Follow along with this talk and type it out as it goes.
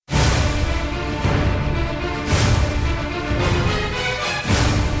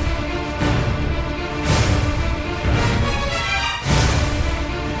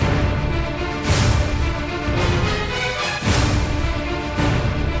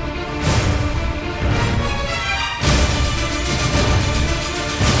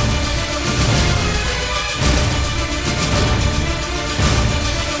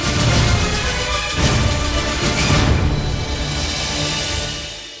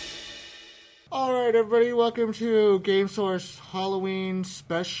right, everybody, welcome to Game Source Halloween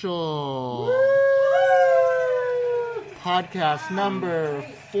Special. Woo! Podcast number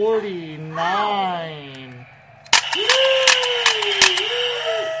 49.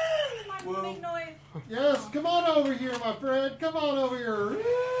 Well, yes, come on over here, my friend. Come on over here.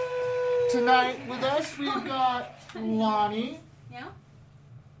 Tonight with us, we've got Lonnie. Yeah.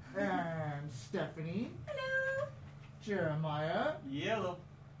 And Stephanie. Hello. Jeremiah. Yellow.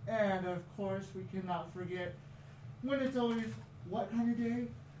 And, of course, we cannot forget when it's always what kind of day?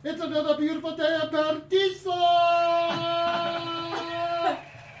 It's another beautiful day of Paradiso!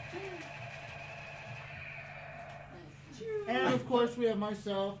 And, of course, we have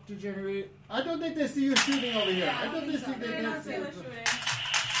myself, Degenerate. I don't think they see you shooting over here. Yeah, I don't think so. they They're not see seeing you the shooting.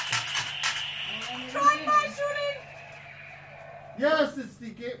 Drive-by shooting! Yes, it's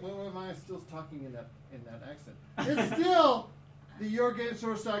the game. Well, am I still talking in that accent? It's still the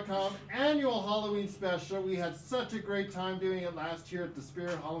YourGameSource.com annual Halloween special. We had such a great time doing it last year at the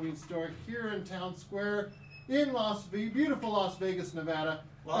Spirit Halloween store here in Town Square in beautiful Las Vegas, Nevada.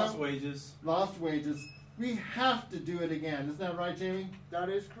 Lost wages. Lost wages. We have to do it again. Isn't that right, Jamie? That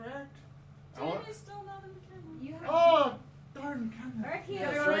is correct. Jamie's still not in the camera. Oh, darn camera. Right here.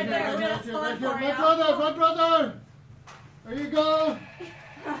 Yes, We're right there. We're gonna spell it for you. My brother. There you go.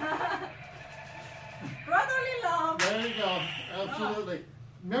 Brotherly love. There you go. Absolutely.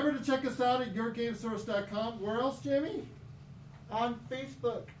 Remember to check us out at YourGameSource.com. Where else, Jamie? On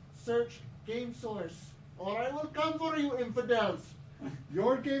Facebook, search Game Source, or I will come for you, infidels.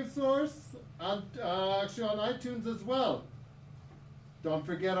 Your Game Source, actually on iTunes as well. Don't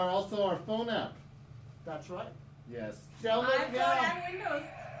forget also our phone app. That's right. Yes. Download it iPhone now. and Windows.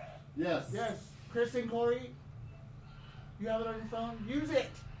 Yes. Yes. Chris and Corey, you have it on your phone? Use it.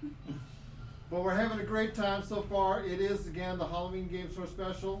 But we're having a great time so far. It is, again, the Halloween Game Source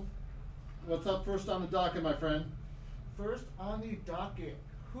special. What's up first on the docket, my friend? First on the docket,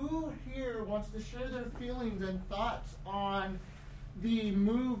 who here wants to share their feelings and thoughts on the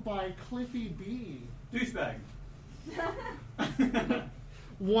move by Cliffy B? Douchebag.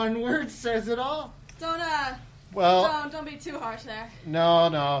 One word says it all. Don't be too harsh there.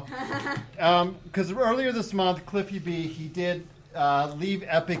 No. Because earlier this month, Cliffy B, he did leave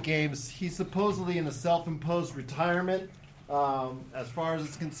Epic Games. He's supposedly in a self-imposed retirement, as far as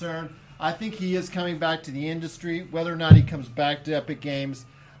it's concerned. I think he is coming back to the industry. Whether or not he comes back to Epic Games,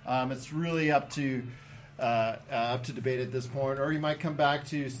 it's really up to debate at this point. Or he might come back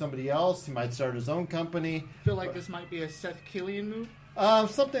to somebody else. He might start his own company. Feel like this might be a Seth Killian move?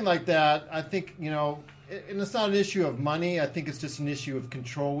 Something like that. I think, and it's not an issue of money. I think it's just an issue of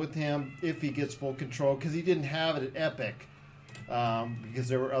control with him, if he gets full control, because he didn't have it at Epic, because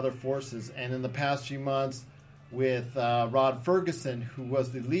there were other forces. And in the past few months, with Rod Ferguson, who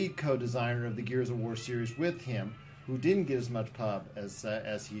was the lead co-designer of the Gears of War series with him, who didn't get as much pub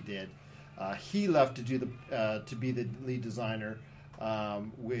as he did, he left to be the lead designer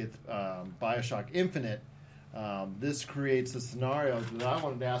with BioShock Infinite. This creates a scenario that I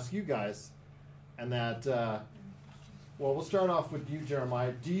wanted to ask you guys, and that, we'll start off with you,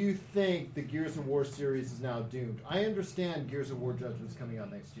 Jeremiah. Do you think the Gears of War series is now doomed? I understand Gears of War Judgment's coming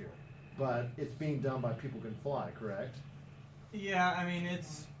out next year, but it's being done by People Can Fly, correct? Yeah, I mean,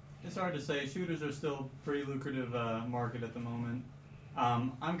 it's hard to say. Shooters are still a pretty lucrative market at the moment.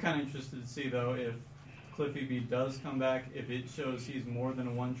 I'm kind of interested to see, though, if Cliffy B does come back, if it shows he's more than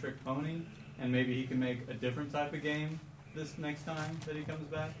a one-trick pony, and maybe he can make a different type of game this next time that he comes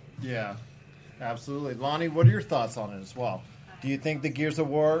back. Yeah, absolutely. Lonnie, what are your thoughts on it as well? Do you think the Gears of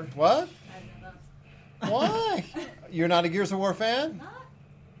War... What? Why? You're not a Gears of War fan? Not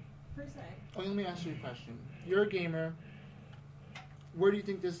per se. Okay, let me ask you a question. You're a gamer. Where do you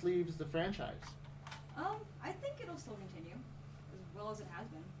think this leaves the franchise? I think it'll still continue as well as it has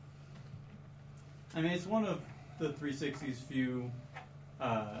been. I mean, it's one of the 360's few,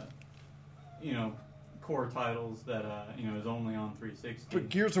 core titles that, is only on 360. But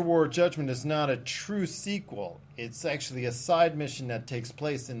Gears of War Judgment is not a true sequel. It's actually a side mission that takes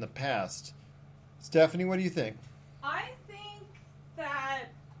place in the past. Stephanie, what do you think? I think that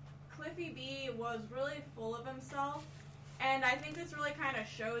Cliffy B was really full of himself, and I think this really kind of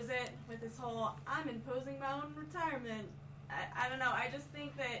shows it with this whole, I'm imposing my own retirement. I don't know, I just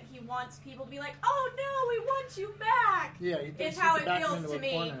think that he wants people to be like, oh no, we want you back! Yeah, he thinks It's how he it can back him feels into to a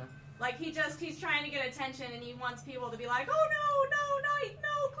me. corner. Like, he's trying to get attention, and he wants people to be like, oh no,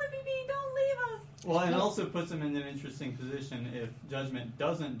 Cliffy B, don't leave us! Well, and also puts him in an interesting position if Judgment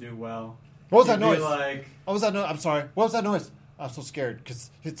doesn't do well. What was that he'd be noise? Like, What was that noise? I'm sorry. What was that noise? I'm so scared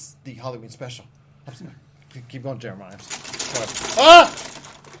because it's the Halloween special. I'm sorry. Keep going, Jeremiah. Sorry. Ah!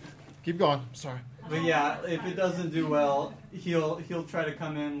 Keep going. Sorry. But yeah, if it doesn't do well, he'll try to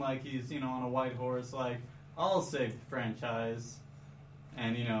come in like he's on a white horse, like I'll save the franchise,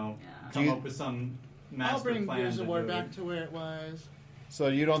 and come up with some master I'll bring plan. Gears to of War do back it. to where it was. So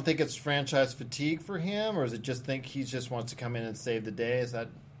you don't think it's franchise fatigue for him, or is it just think he just wants to come in and save the day? Is that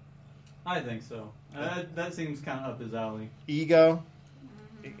I think so. That seems kind of up his alley. ego?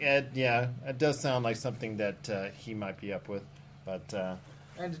 Yeah, it does sound like something that he might be up with, but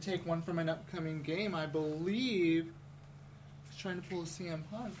And to take one from an upcoming game, I believe he's trying to pull a CM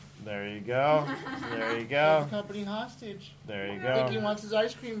Punk. there you go. There you Hold go. the company hostage. There you I think he go. wants his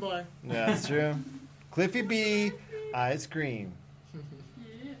ice cream bar. Yeah, that's true. Cliffy B, ice cream.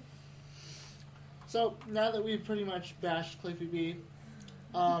 So now that we've pretty much bashed Cliffy B,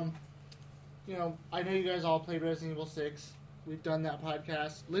 I know you guys all played Resident Evil 6. We've done that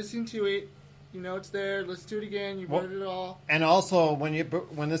podcast. Listen to it. It's there. Listen to it again. You've Well- heard it all. And also,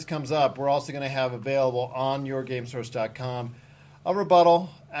 when this comes up, we're also going to have available on yourgamesource.com a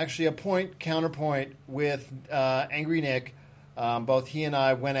rebuttal, actually a counterpoint with Angry Nick. Both he and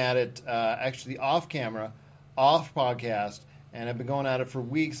I went at it actually off camera, off podcast, and have been going at it for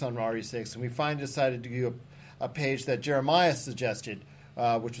weeks on RE6. And we finally decided to do a page that Jeremiah suggested,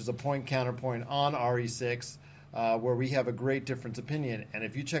 which was a point-counterpoint on RE6. Where we have a great difference opinion. And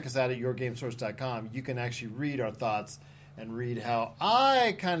if you check us out at yourgamesource.com, you can actually read our thoughts and read how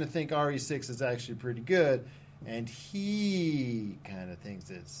I kind of think RE6 is actually pretty good, and he kind of thinks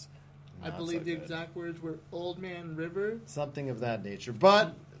it's I not believe so the good. exact words were Old Man River. Something of that nature.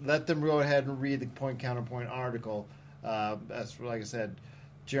 But let them go ahead and read the point-counterpoint article. As for, like I said,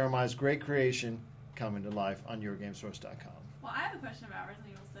 Jeremiah's great creation coming to life on yourgamesource.com. Well, I have a question about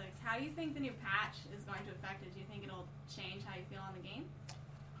Resident Evil 6. How do you think the new patch is going to affect it? Do you think it'll change how you feel on the game?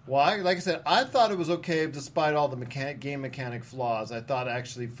 Well, like I said, I thought it was okay despite all the game mechanic flaws. I thought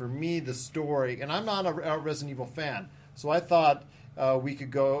actually, for me, the story, and I'm not a Resident Evil fan, so I thought we could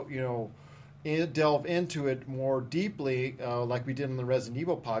go, delve into it more deeply, like we did in the Resident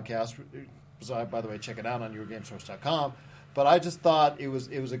Evil podcast. So, by the way, check it out on yourgamesource.com. But I just thought it was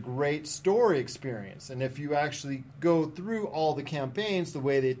a great story experience. And if you actually go through all the campaigns, the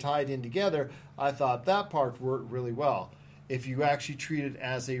way they tied in together, I thought that part worked really well. If you actually treat it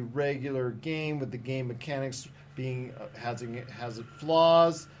as a regular game with the game mechanics being has it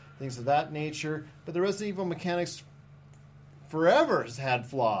flaws, things of that nature, but the Resident Evil mechanics forever has had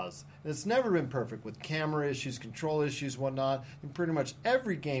flaws. And it's never been perfect with camera issues, control issues, whatnot, in pretty much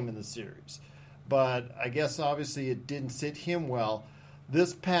every game in the series. But I guess obviously it didn't sit him well.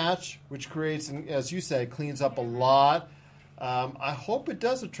 This patch, which creates, and as you said, cleans up a lot. I hope it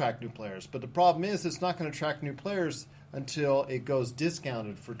does attract new players. But the problem is it's not going to attract new players until it goes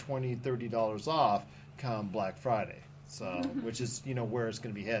discounted for $20, $30 off come Black Friday. So, which is, where it's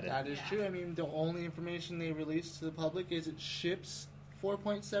going to be headed. That is true. I mean, the only information they released to the public is it ships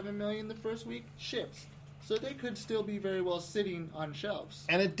 4.7 million the first week. Ships. So they could still be very well sitting on shelves.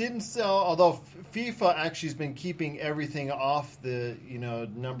 And it didn't sell, although FIFA actually has been keeping everything off the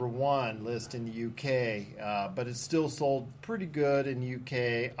number one list in the UK, but it's still sold pretty good in the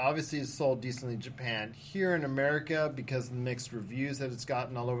UK. Obviously, it's sold decently in Japan. Here in America, because of the mixed reviews that it's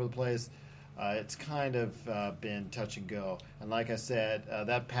gotten all over the place, it's kind of been touch and go. And like I said,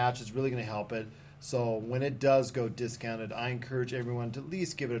 that patch is really going to help it. So when it does go discounted, I encourage everyone to at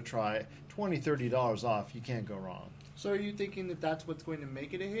least give it a try. $20, $30 off, you can't go wrong. So are you thinking that that's what's going to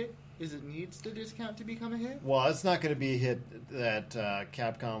make it a hit? Is it needs the discount to become a hit? Well, it's not going to be a hit that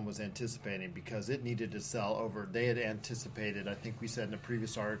Capcom was anticipating because it needed to sell over. They had anticipated, I think we said in a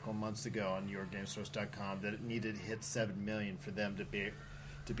previous article months ago on yourgamesource.com, that it needed to hit 7 million for them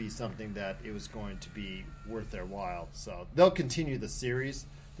to be something that it was going to be worth their while. So they'll continue the series.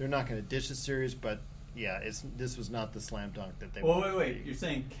 They're not going to ditch the series, but yeah, this was not the slam dunk that they wanted. Wait. You're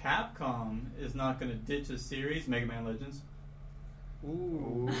saying Capcom is not going to ditch a series, Mega Man Legends?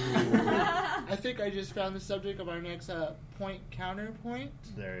 Ooh. I think I just found the subject of our next point counterpoint.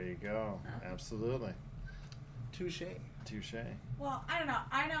 There you go. Absolutely. Touche. Touche. Well, I don't know.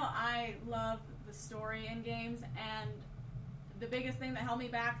 I know I love the story in games, and the biggest thing that held me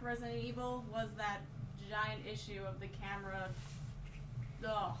back from Resident Evil was that giant issue of the camera.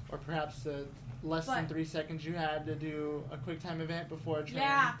 Ugh. Or perhaps less than But- 3 seconds you had to do a quick time event before a train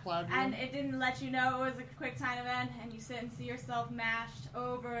Yeah, plowed you. and it didn't let you know it was a quick time event, and you sit and see yourself mashed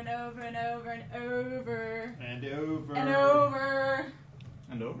over and over and over and over And over. and over.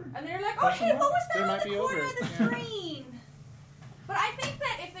 And over? And they're like, oh Question shit, mark? what was that There on might the be corner over. of the Yeah. screen? But I think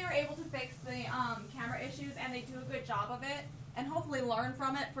that if they were able to fix the camera issues and they do a good job of it, and hopefully learn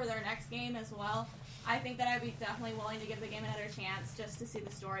from it for their next game as well. I think that I'd be definitely willing to give the game another chance just to see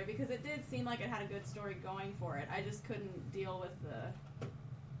the story, because it did seem like it had a good story going for it. I just couldn't deal with the...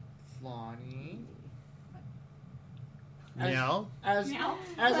 Lonnie. Meow. Meow.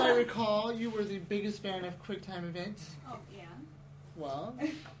 As I recall, you were the biggest fan of QuickTime events. Oh, yeah. Well,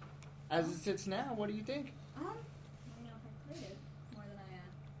 as it sits now, what do you think? You know, I played it more than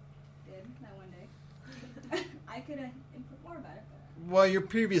I did that one day. I could have input more about it, but... Well, your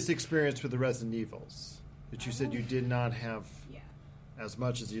previous experience with the Resident Evils, that you said you did not have Yeah. as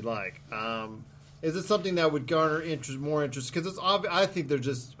much as you like. Is it something that would garner more interest? Because it's obvious. I think they're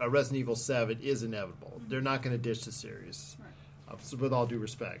just Resident Evil 7 is inevitable. They're not going to ditch the series. Right. So with all due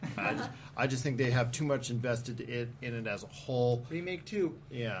respect, I just think they have too much invested in it as a whole. Remake 2.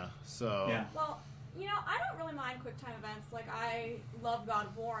 Yeah. So. Yeah. Well, you know, I don't really mind QuickTime events. Like, I love God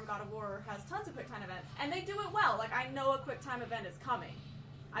of War, and God of War has tons of QuickTime events, and they do it well. Like, I know a QuickTime event is coming.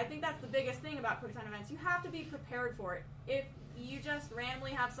 I think that's the biggest thing about QuickTime events. You have to be prepared for it. If you just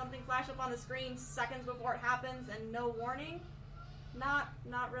randomly have something flash up on the screen seconds before it happens and no warning, not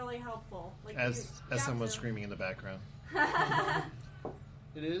really helpful. Like, As you have someone's to- screaming in the background.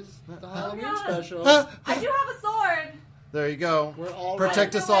 It is the Oh, Halloween God. special. I do have a sword. There you go. We're all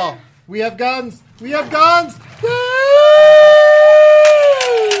Protect right. us all. We have guns. We have guns.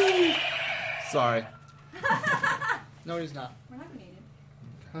 Woo! Sorry. No, he's not. We're not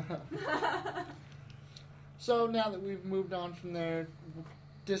gonna need it. So now that we've moved on from there,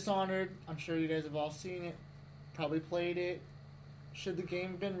 Dishonored, I'm sure you guys have all seen it, probably played it. Should the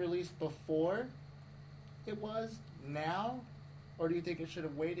game have been released before it was, now? Or do you think it should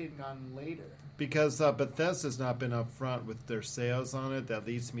have waited and gone later? Because Bethesda's not been upfront with their sales on it, that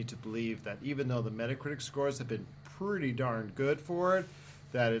leads me to believe that even though the Metacritic scores have been pretty darn good for it,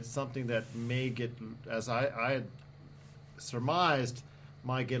 that it's something that may get, as I had surmised,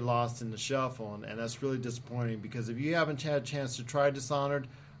 might get lost in the shuffle, and that's really disappointing, because if you haven't had a chance to try Dishonored,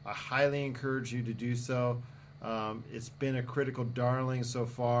 I highly encourage you to do so. It's been a critical darling so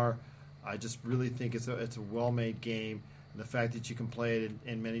far. I just really think it's a well-made game, and the fact that you can play it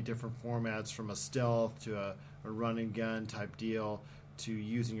in many different formats, from a stealth to a run and gun type deal to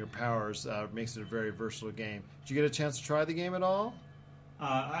using your powers, makes it a very versatile game. Did you get a chance to try the game at all?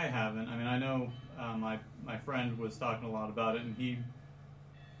 I haven't. I mean, I know my friend was talking a lot about it, and he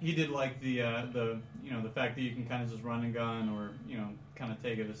did like the the fact that you can kind of just run and gun, or kind of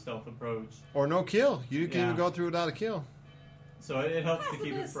take it a stealth approach. Or no kill. You can Yeah. even go through without a kill. So it helps to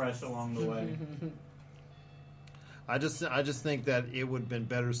keep it fresh along the way. I just think that it would have been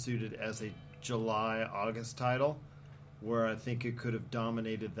better suited as a July-August title, where I think it could have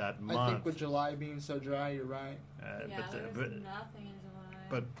dominated that month. I think with July being so dry, you're right. Yeah, but, there's but, nothing in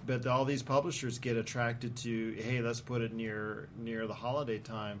July. but all these publishers get attracted to, hey, let's put it near the holiday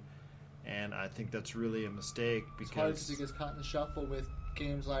time, and I think that's really a mistake, It's hard because because it gets caught in the shuffle with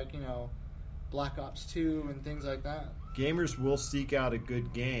games like, Black Ops 2 and things like that. gamers will seek out a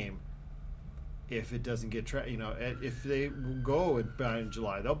good game if it doesn't get if they go and buy in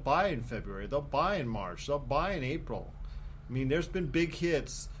July, they'll buy in February, they'll buy in March, they'll buy in April. I mean, there's been big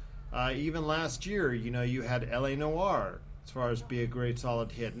hits. Even last year, you had L.A. Noire as far as be a great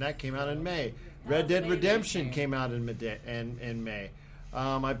solid hit, and that came out in May. Red Dead Redemption came out in May.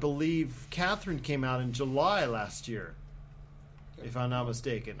 I believe Catherine came out in July last year, if I'm not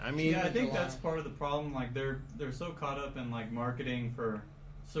mistaken. I mean, Yeah, I think that's part of the problem. Like they're so caught up in like marketing for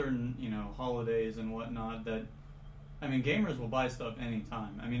certain holidays and whatnot that, I mean, gamers will buy stuff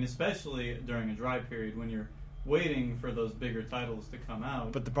anytime. I mean, especially during a dry period when you're waiting for those bigger titles to come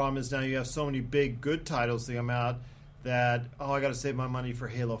out. but the problem is now you have so many big good titles that come out that I got to save my money for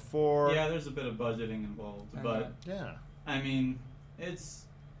Halo 4. Yeah, there's a bit of budgeting involved, but Yeah. I mean, it's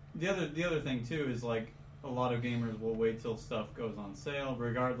the other thing too is like a lot of gamers will wait till stuff goes on sale,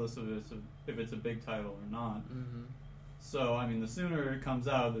 regardless of if it's a big title or not. Mm-hmm. So I mean, the sooner it comes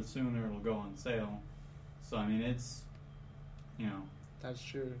out, the sooner it'll go on sale. So I mean, it's That's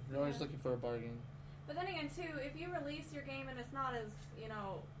true. You're always looking for a bargain. But then again, too, if you release your game and it's not as,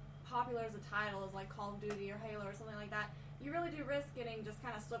 popular as a title as like Call of Duty or Halo or something like that, you really do risk getting just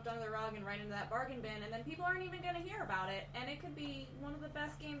kind of swept under the rug and right into that bargain bin, and then people aren't even going to hear about it, and it could be one of the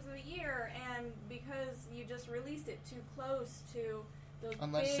best games of the year, and because you just released it too close to those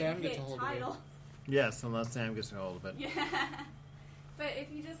Unless big Sam gets hit a hold of it. titles. Yes, unless Sam gets a hold of it. Yeah. But if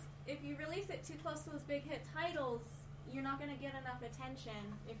you release it too close to those big hit titles, you're not going to get enough attention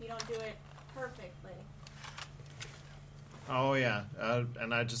if you don't do it perfectly. Oh yeah,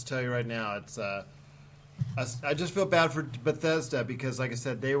 and I just tell you right now, it's I just feel bad for Bethesda because, like I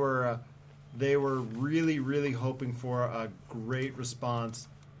said, they were they were really, really hoping for a great response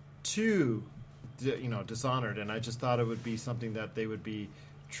to, Dishonored, and I just thought it would be something that they would be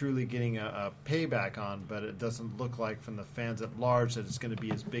truly getting a payback on, but it doesn't look like from the fans at large that it's going to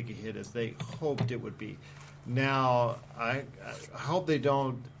be as big a hit as they hoped it would be. Now, I hope they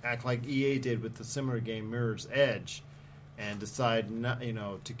don't act like EA did with the similar game Mirror's Edge and decide not,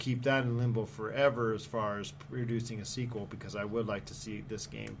 to keep that in limbo forever as far as producing a sequel, because I would like to see this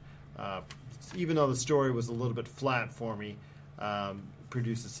game, even though the story was a little bit flat for me,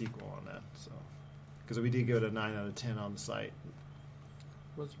 produce a sequel on that. So, because we did give it a 9 out of 10 on the site.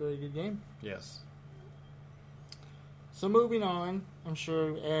 Was a very good game. Yes. So moving on, I'm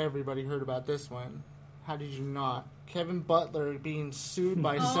sure everybody heard about this one. How did you not? Kevin Butler being sued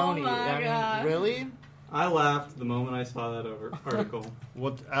by Sony. My God. Really? I laughed the moment I saw that article.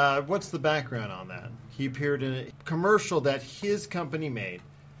 What's the background on that? He appeared in a commercial that his company made.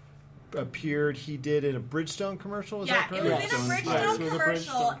 He did in a Bridgestone commercial. Is that correct? It was in a Bridgestone. Bridgestone Yes, it was a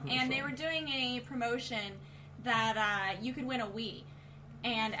commercial, Bridgestone commercial. and they were doing a promotion that you could win a Wii.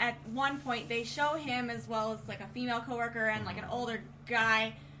 And at one point, they show him as well as like a female coworker and like an older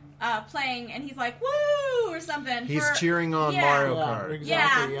guy playing, and he's like "woo" or something. He's cheering on Mario Yeah, Kart.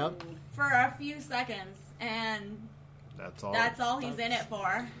 exactly. Yeah. Yep. for a few seconds, and That's all. he's in it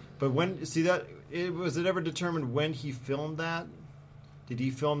for. But was it ever determined when he filmed that? Did he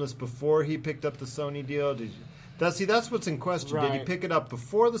film this before he picked up the Sony deal? That's what's in question. Did he Right. pick it up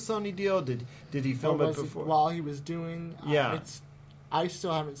before the Sony deal? Did he film Or it was before? while he was doing? Yeah. I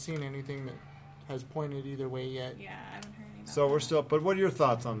still haven't seen anything that has pointed either way yet. Yeah, I haven't heard any about So we're that. still. But what are your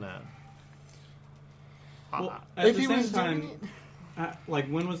thoughts on that? Well, at If the he same was time, doing like,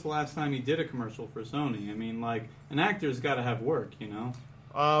 when was the last time he did a commercial for Sony? I mean, like, an actor's got to have work,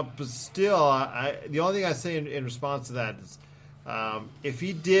 But still, the only thing I say in response to that is, if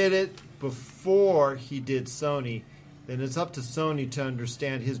he did it before he did Sony, then it's up to Sony to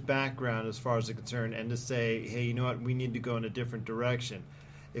understand his background as far as it's concerned and to say, hey, you know what, we need to go in a different direction.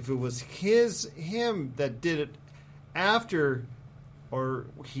 If it was him that did it after, or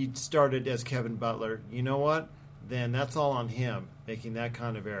he started as Kevin Butler, you know what? Then that's all on him making that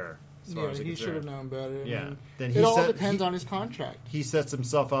kind of error. As far Yeah, as it's he should have concerned. known better. Yeah. And Then it all depends on his contract. He sets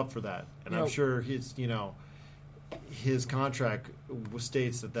himself up for that, and I'm No. sure his contract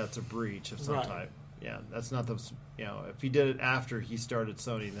states that that's a breach of some Right. type. Yeah, that's not if he did it after he started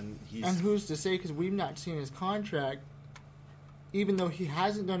Sony, then he's And who's to say? Because we've not seen his contract. Even though he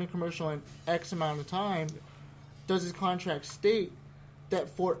hasn't done a commercial in X amount of time, does his contract state that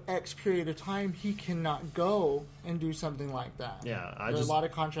for X period of time he cannot go and do something like that? yeah. A lot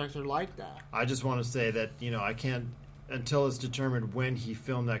of contracts are like that. I just want to say that I can't until it's determined when he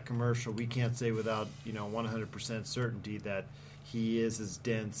filmed that commercial. We can't say without 100% certainty that he is as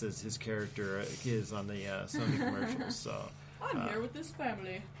dense as his character is on the Sony commercials. So. I'm here with this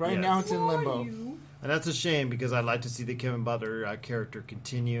family. Right Yes. now it's in Who are limbo. you? And that's a shame because I'd like to see the Kevin Butler character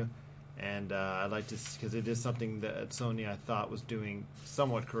continue, and I'd like to because it is something that Sony I thought was doing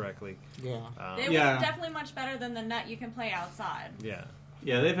somewhat correctly. Yeah. It Yeah. was definitely much better than the nut you can play outside. Yeah,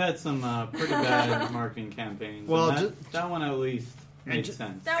 Yeah, they've had some pretty bad marketing campaigns. Well, and that one at least and makes ju-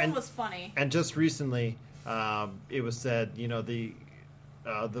 sense. That And- one was funny. and just recently, it was said the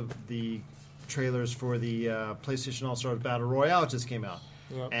trailers for the PlayStation All Stars Battle Royale just came out,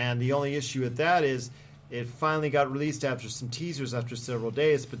 Yep. and the only issue with that is it finally got released after some teasers after several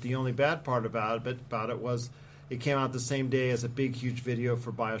days. But the only bad part about it was it came out the same day as a big, huge video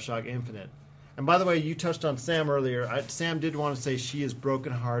for BioShock Infinite. And by the way, you touched on Sam earlier. Sam did want to say she is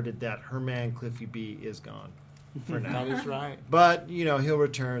brokenhearted that her man Cliffy B is gone for now. That is right. But he'll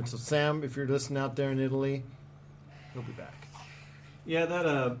return. So Sam, if you're listening out there in Italy, he'll be back. Yeah,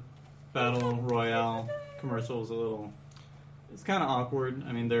 that Battle Royale commercial was it's kind of awkward.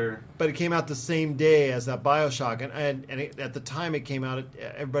 I mean, But it came out the same day as that BioShock, and at the time it came out,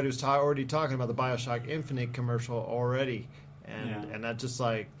 everybody was already talking about the BioShock Infinite commercial already, and that just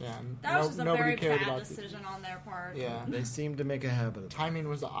like Yeah. That was just a nobody very cared bad about decision on their part. Yeah. they seemed to make a habit of it. Timing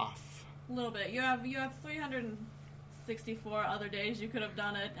was off. A little bit. You have 364 other days you could have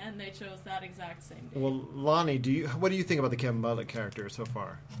done it, and they chose that exact same day. Well, Lonnie, what do you think about the Kevin Butler character so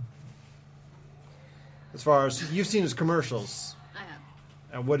far? As far as you've seen his commercials, I have.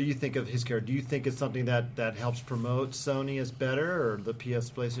 and what do you think of his character? Do you think it's something that helps promote Sony as better, or the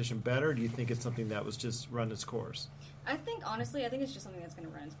PlayStation better? Or do you think it's something that was just run its course? Honestly, I think it's just something that's going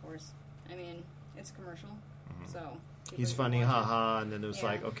to run its course. I mean, it's a commercial, so... people He's can funny, watch it. haha, and then it was Yeah.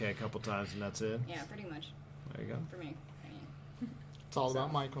 like, okay, a couple times, and that's it. Yeah, pretty much, There you go. for me. I mean, It's all So-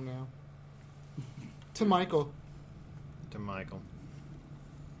 about Michael now. To Michael. To Michael.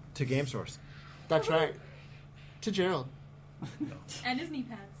 To Game Source. That's right. To Gerald. And his knee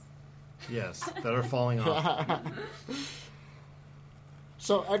pads. Yes, that are falling off.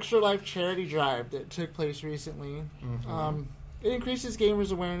 So, Extra Life charity drive that took place recently. It increases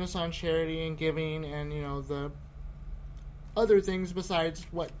gamers' awareness on charity and giving, and the other things besides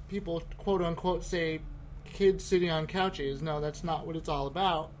what people quote unquote say kids sitting on couches. No, that's not what it's all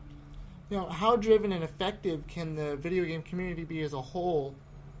about. How driven and effective can the video game community be as a whole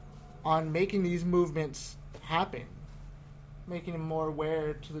on making these movements happen? Making them more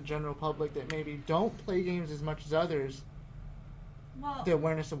aware to the general public that maybe don't play games as much as others, Well, the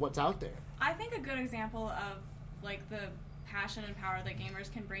awareness of what's out there. I think a good example of like the passion and power that gamers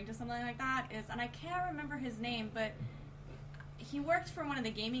can bring to something like that is, and I can't remember his name, but he worked for one of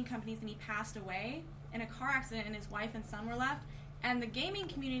the gaming companies and he passed away in a car accident and his wife and son were left. And the gaming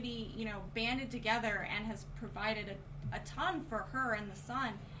community, banded together and has provided a ton for her and the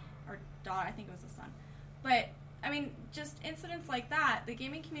son, or daughter, I think it was the son. But, I mean, just incidents like that, the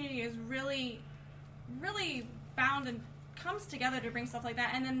gaming community is really, really bound and comes together to bring stuff like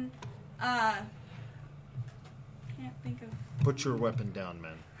that. And then, can't think of... Put your weapon down,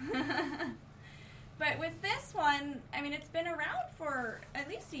 man. But with this one, I mean, it's been around for at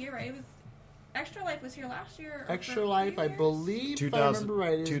least a year, right? It was Extra Life was here last year. Or Extra for a Life, few I years? believe, if I remember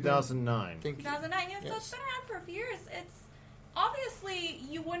right, is 2009. 2009, yeah, so Yes. it's been around for a few years. It's obviously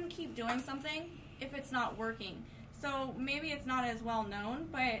you wouldn't keep doing something if it's not working. So maybe it's not as well known,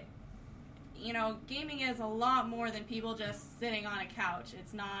 but gaming is a lot more than people just sitting on a couch.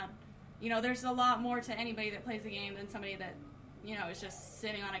 It's not, there's a lot more to anybody that plays a game than somebody that, is just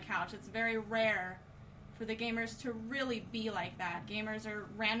sitting on a couch. It's very rare for the gamers to really be like that. Gamers are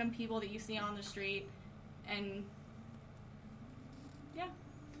random people that you see on the street, and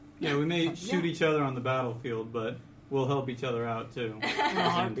Yeah, we may shoot each other on the battlefield, but we'll help each other out too. in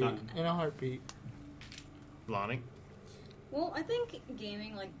a heartbeat. Lonnie? Well, I think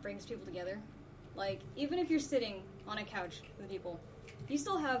gaming brings people together. Even if you're sitting on a couch with people, you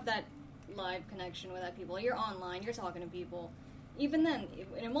still have that live connection with that people. You're online, you're talking to people. Even then,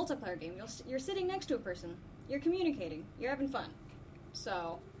 in a multiplayer game, you're sitting next to a person. You're communicating. You're having fun.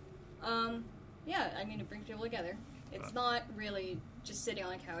 So, it brings people together. It's not really just sitting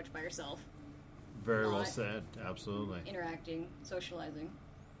on a couch by yourself, Very well said. Absolutely. interacting, socializing.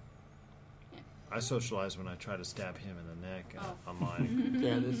 I socialize when I try to stab him in the neck Oh. online.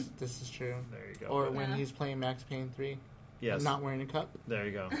 Yeah, this is true. There you go. Or when he's playing Max Payne 3 yes. and not wearing a cup. There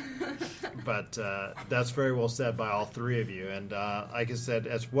you go. But that's very well said by all three of you. And like I said,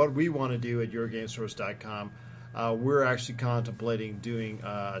 that's what we want to do at YourGameSource.com. We're actually contemplating doing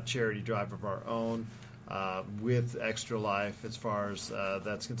a charity drive of our own with Extra Life as far as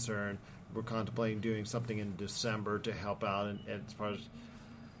that's concerned. We're contemplating doing something in December to help out. And as far as,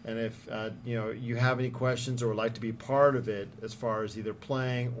 and if you have any questions or would like to be part of it as far as either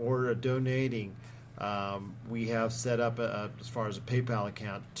playing or donating, we have set up as far as a PayPal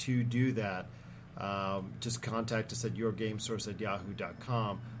account to do that. Just contact us at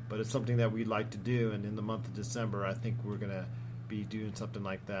yourgamesource@yahoo.com. But it's something that we'd like to do, and in the month of December, I think we're going to be doing something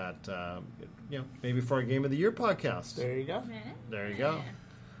like that. Maybe for our Game of the Year podcast. There you go. There you go.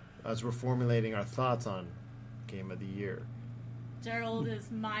 As we're formulating our thoughts on Game of the Year. Gerald is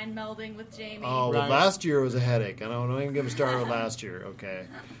mind melding with Jamie. Oh, Right. but last year was a headache. I don't even get me started with last year. Okay.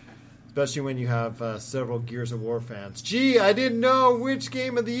 Especially when you have several Gears of War fans. Gee, I didn't know which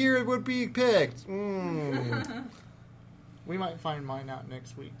Game of the Year would be picked. We might find mine out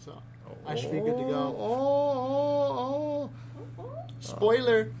next week, so I should be good to go.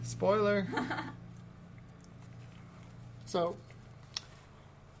 Spoiler. Spoiler. So,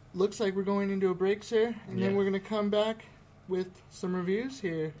 looks like we're going into a break, sir, and then Yeah. we're going to come back with some reviews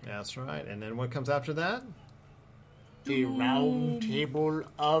here. That's right. And then what comes after that? The Round Table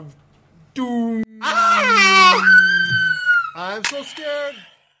of Doom. I'm so scared.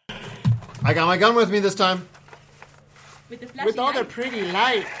 I got my gun with me this time. With the flashy With all the lights. pretty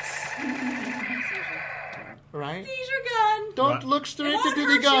lights. Right? Seizure gun. Don't Right. look It straight won't into hurt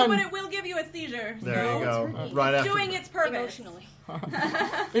the you, gun. but it will give you a seizure. There so you go. hurting. Right It's after. doing its purpose. Emotionally.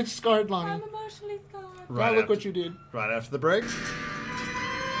 It's scarred, Lonnie. I'm emotionally scarred. Right Now look after, what you did. right after the break.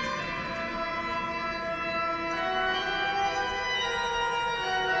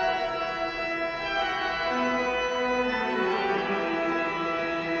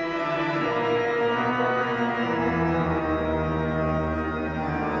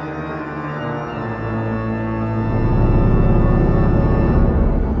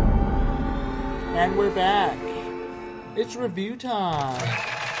 And we're back. It's review time.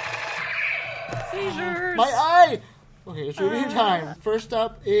 Seizures. My eye! Okay, it's review time. First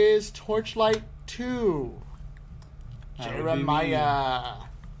up is Torchlight 2. That would be me. Jeremiah.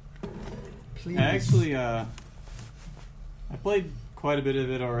 Please. Actually, I played quite a bit of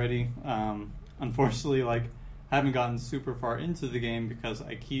it already. Unfortunately, haven't gotten super far into the game because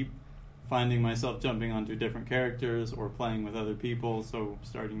I keep finding myself jumping onto different characters or playing with other people, so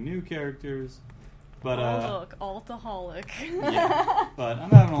starting new characters. But look, altaholic. yeah, but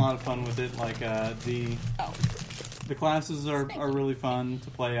I'm having a lot of fun with it. The classes are really fun to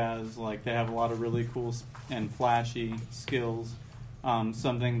play as. They have a lot of really cool and flashy skills.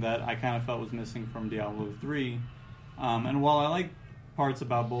 Something that I kind of felt was missing from Diablo 3. And while I like parts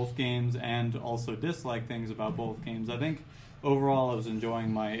about both games and also dislike things about both games, I think overall I was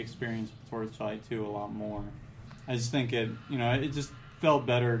enjoying my experience with Torchlight 2 a lot more. I just think it just felt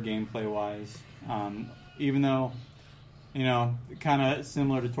better gameplay-wise. Even though, kind of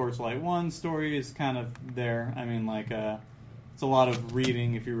similar to Torchlight 1, story is kind of there. I mean, it's a lot of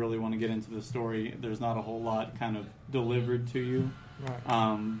reading if you really want to get into the story. There's not a whole lot kind of delivered to you.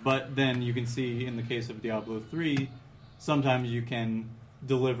 Right. But then you can see in the case of Diablo 3, sometimes you can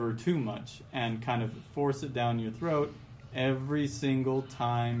deliver too much and kind of force it down your throat every single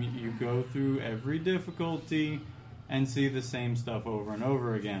time you go through every difficulty and see the same stuff over and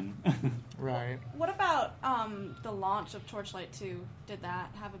over again. Right. What about the launch of Torchlight 2? Did that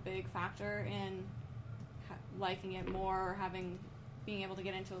have a big factor in liking it more or being able to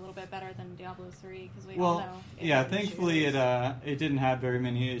get into it a little bit better than Diablo 3? Because we all know. Yeah, thankfully it didn't have very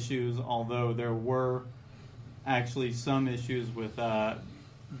many issues, although there were actually some issues with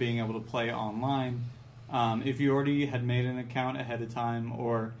being able to play online. If you already had made an account ahead of time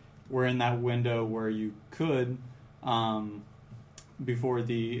or were in that window where you could, before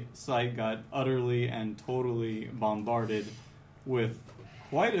the site got utterly and totally bombarded with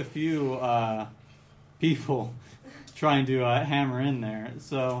quite a few people trying to hammer in there.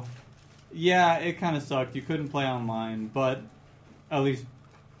 So, yeah, it kind of sucked. You couldn't play online, but at least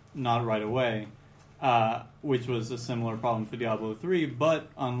not right away, which was a similar problem for Diablo 3. But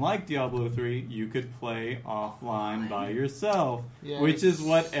unlike Diablo 3, you could play offline by yourself, which is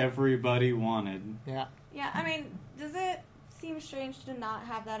what everybody wanted. Yeah. Yeah, I mean, does it seem strange to not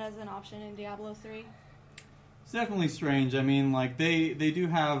have that as an option in Diablo 3? It's definitely strange. I mean, they do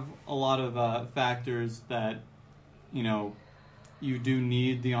have a lot of factors that, you do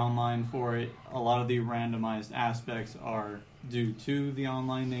need the online for it. A lot of the randomized aspects are due to the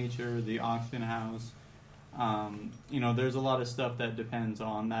online nature, the auction house. There's a lot of stuff that depends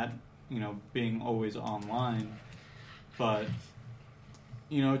on that, being always online. But,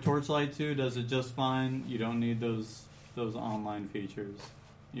 Torchlight 2 does it just fine. You don't need those online features.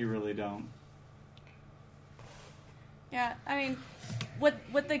 You really don't. Yeah, I mean,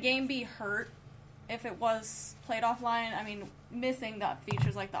 would the game be hurt if it was played offline? I mean, missing the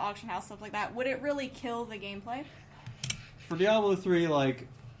features like the auction house, stuff like that, would it really kill the gameplay? For Diablo 3,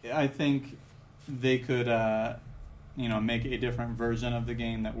 I think they could, make a different version of the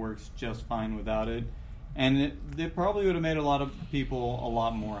game that works just fine without it. And it probably would have made a lot of people a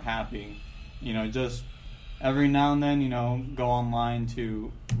lot more happy. Just every now and then, go online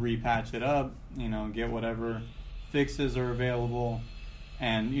to repatch it up, get whatever fixes are available,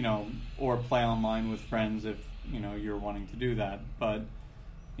 and, or play online with friends if, you're wanting to do that. But,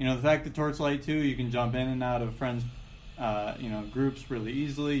 the fact that Torchlight 2, you can jump in and out of friends' groups really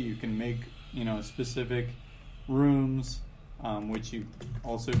easily. You can make, specific rooms, which you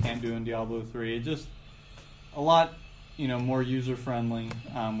also can't do in Diablo 3. It just a lot, more user-friendly,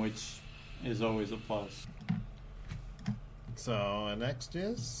 which is always a plus. So, next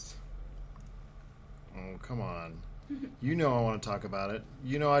is... Oh, come on. I want to talk about it.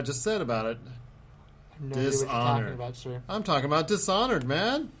 I just said about it. No idea what you're talking Dishonored. about, sir. I'm talking about Dishonored,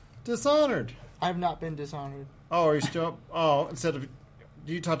 man. Dishonored. I have not been Dishonored. Oh, are you still... Oh, instead of...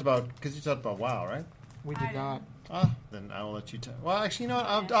 Because you talked about WoW, right? We I did didn't. not. Then I will let you tell. Well, actually,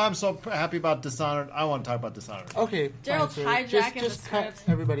 I'm so happy about Dishonored. I want to talk about Dishonored. Okay, Gerald's fine, sir. hijacking Just the cut script.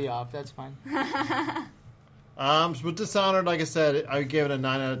 everybody off. That's fine. With Dishonored, like I said, I gave it a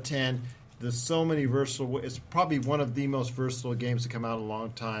 9 out of 10. There's so many versatile... It's probably one of the most versatile games to come out in a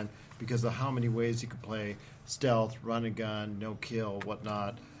long time because of how many ways you can play stealth, run and gun, no kill,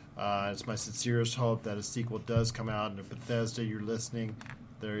 whatnot. It's my sincerest hope that a sequel does come out. And if Bethesda, you're listening,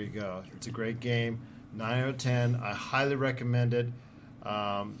 there you go. It's a great game. 9 out of 10. I highly recommend it.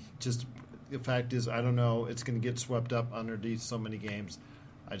 Just the fact is, I don't know. It's going to get swept up underneath so many games.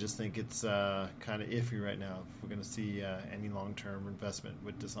 I just think it's kind of iffy right now if we're going to see any long-term investment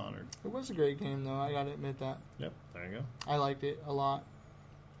with Dishonored. It was a great game, though. I got to admit that. Yep, there you go. I liked it a lot.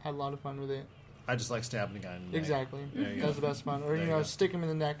 Had a lot of fun with it. I just like stabbing a guy in the neck. Exactly. There you That's go. the best fun. Or, There you go. stick him in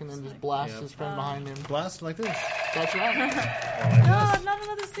the neck and then just blast Yep. his friend behind him. Blast like this. That's right. No, not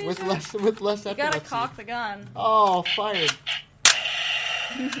another seizure. with less You gotta epilepsy. cock the gun. Oh, fired.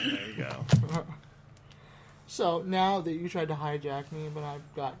 There you go. So, now that you tried to hijack me, but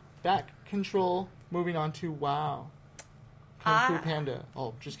I've got back control, moving on to WoW. Kung Fu Panda.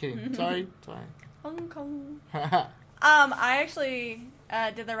 Oh, just kidding. Sorry. Hong Kong. Sorry. I actually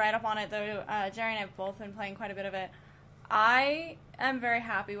did the write-up on it, though. Jerry and I have both been playing quite a bit of it. I am very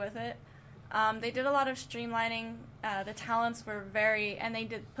happy with it. They did a lot of streamlining. The talents were and they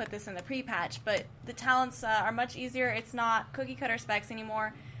did put this in the pre-patch, but the talents are much easier. It's not cookie-cutter specs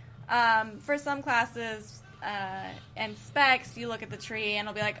anymore. For some classes and specs, you look at the tree and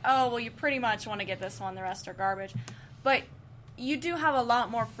it'll be like, oh, well, you pretty much want to get this one. The rest are garbage. But you do have a lot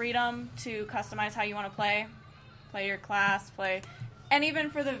more freedom to customize how you want to play your class, and even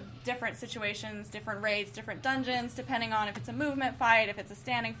for the different situations, different raids, different dungeons, depending on if it's a movement fight, if it's a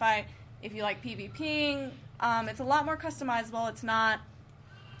standing fight, if you like PvPing, it's a lot more customizable. It's not,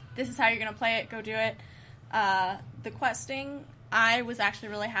 this is how you're going to play it, go do it. The questing, I was actually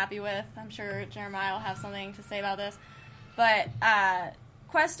really happy with. I'm sure Jeremiah will have something to say about this. But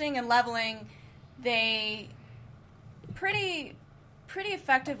questing and leveling, they pretty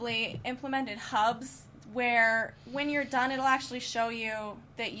effectively implemented hubs where when you're done, it'll actually show you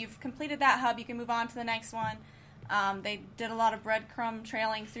that you've completed that hub. You can move on to the next one. They did a lot of breadcrumb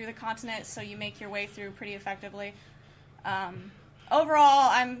trailing through the continent, so you make your way through pretty effectively. Overall,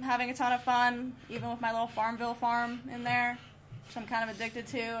 I'm having a ton of fun, even with my little Farmville farm in there, which I'm kind of addicted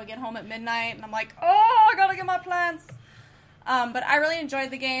to. I get home at midnight, and I'm like, oh, I gotta get my plants. But I really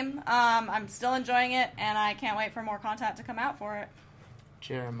enjoyed the game. I'm still enjoying it, and I can't wait for more content to come out for it.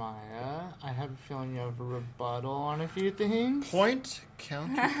 Jeremiah, I have a feeling you have a rebuttal on a few things. Point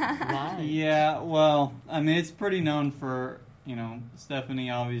counter. Right. Yeah, well, I mean, it's pretty known for, Stephanie,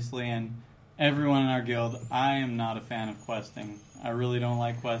 obviously, and everyone in our guild. I am not a fan of questing. I really don't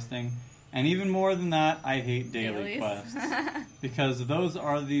like questing. And even more than that, I hate daily quests. Because those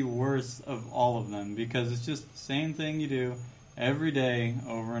are the worst of all of them. Because it's just the same thing you do every day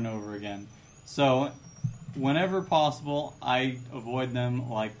over and over again. So, whenever possible, I avoid them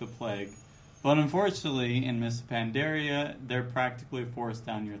like the plague. But unfortunately, in Mists of Pandaria, they're practically forced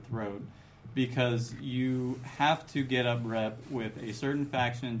down your throat. Because you have to get up rep with a certain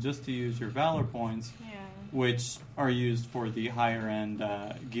faction just to use your Valor points. Yeah. Which are used for the higher end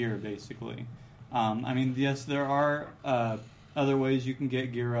gear, basically. I mean, yes, there are other ways you can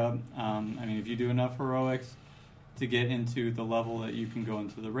get gear up. I mean, if you do enough heroics to get into the level that you can go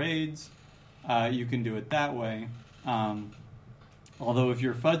into the raids, you can do it that way. Although if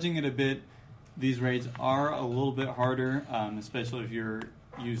you're fudging it a bit, these raids are a little bit harder, especially if you're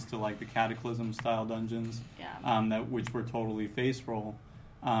used to like the Cataclysm style dungeons, which were totally face roll.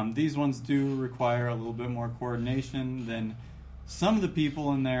 These ones do require a little bit more coordination than some of the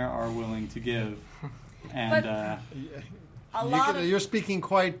people in there are willing to give. And You're speaking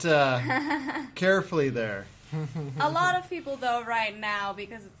quite carefully there. A lot of people, though, right now,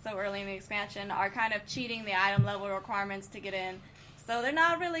 because it's so early in the expansion, are kind of cheating the item level requirements to get in. So they're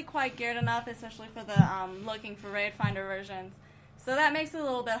not really quite geared enough, especially for the looking for raid finder versions. So that makes it a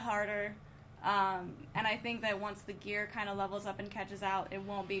little bit harder. And I think that once the gear kind of levels up and catches out, it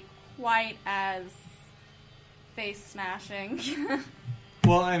won't be quite as face smashing.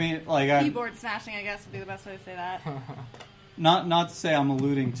 well, I mean, like keyboard smashing, I guess, would be the best way to say that. Not to say I'm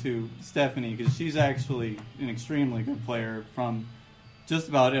alluding to Stephanie, because she's actually an extremely good player from just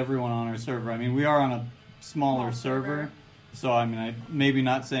about everyone on our server. I mean, we are on a smaller server, so I mean, I maybe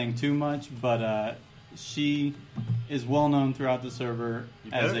not saying too much, but she is well known throughout the server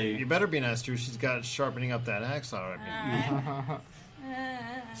You better be nice to her. She's got sharpening up that axe already.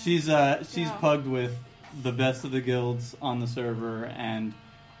 She's pugged with the best of the guilds on the server, and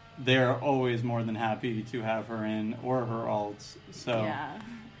they're always more than happy to have her in or her alts. So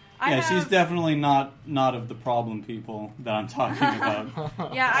she's definitely not of the problem people that I'm talking about.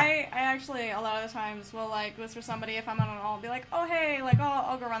 Yeah, I actually a lot of the times will like whisper somebody if I'm on an alt, be like, oh hey, like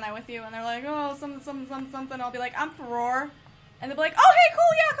I'll go run that with you, and they're like, oh something. I'll be like, I'm Furore, and they'll be like, oh hey,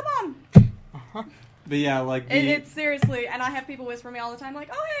 cool, yeah, come on. But yeah, like it's seriously, and I have people whisper me all the time, like,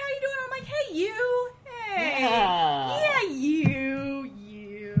 oh hey, how you doing? I'm like, hey you, hey, yeah you.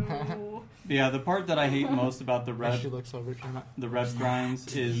 Yeah, the part that I hate most about the rep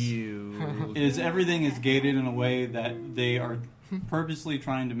grinds is everything is gated in a way that they are purposely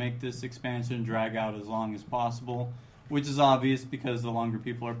trying to make this expansion drag out as long as possible, which is obvious because the longer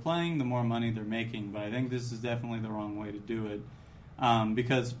people are playing, the more money they're making. But I think this is definitely the wrong way to do it,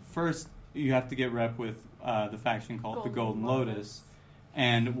 because first, you have to get rep with the faction called the Golden Lotus.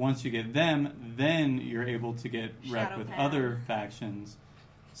 And once you get them, then you're able to get rep with Shadowpan. other factions.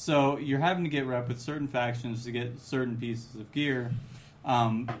 So you're having to get rep with certain factions to get certain pieces of gear,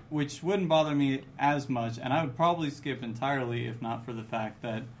 which wouldn't bother me as much. And I would probably skip entirely if not for the fact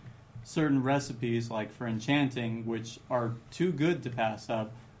that certain recipes, like for enchanting, which are too good to pass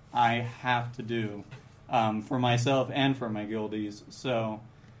up, I have to do for myself and for my guildies. So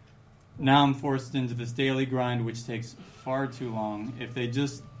now I'm forced into this daily grind, which takes far too long. If they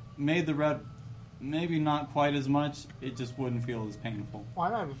just made the rep maybe not quite as much, it just wouldn't feel as painful.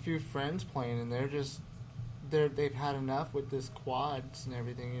 Well, I have a few friends playing, and they've had enough with this quads and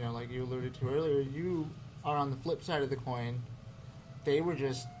everything. You know, like you alluded to earlier, you are on the flip side of the coin. They were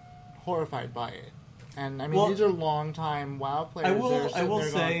just horrified by it, and I mean, these are long-time WoW players. I will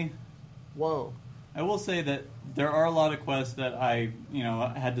say, going, whoa. I will say that there are a lot of quests that I,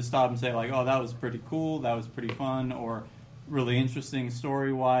 had to stop and say like, oh, that was pretty cool, that was pretty fun, or really interesting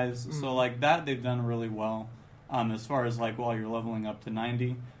story-wise. So like that, they've done really well. As far as like while you're leveling up to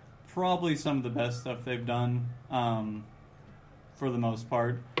 90, probably some of the best stuff they've done for the most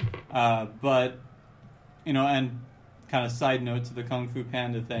part. But and kind of side note to the Kung Fu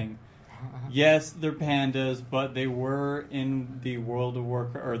Panda thing. Yes, they're pandas, but they were in the World of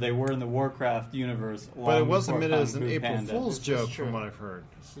Warcraft, or they were in the Warcraft universe. But it wasn't before meant as Kung an Fu April Panda. Fool's This is joke, true. from what I've heard.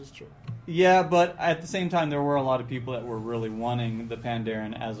 This is true. Yeah, but at the same time, there were a lot of people that were really wanting the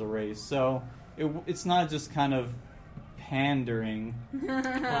Pandaren as a race. So it's not just kind of pandering to the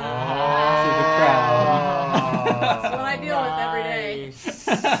crowd. That's what I deal with every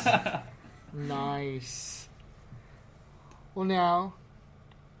day. Nice. Well, now,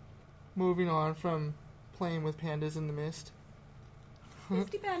 moving on from playing with pandas in the mist,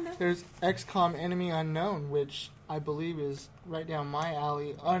 Misty Panda. there's XCOM Enemy Unknown, which I believe is right down my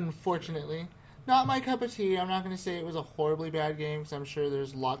alley, unfortunately. Not my cup of tea. I'm not going to say it was a horribly bad game, because I'm sure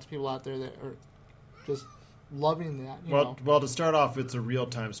there's lots of people out there that are just loving that. You know. Well, to start off, it's a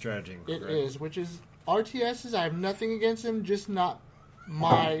real-time strategy. It correct? is, which is RTSs. I have nothing against them, just not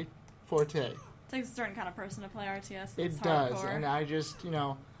my forte. It takes a certain kind of person to play RTS. It It's does, hardcore. and I just,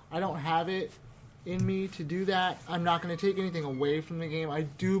 I don't have it in me to do that. I'm not going to take anything away from the game. I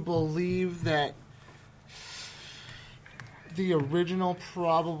do believe that the original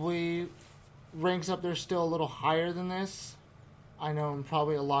probably ranks up there still a little higher than this. I know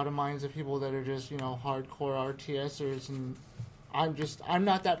probably a lot of minds of people that are just, hardcore RTSers, and I'm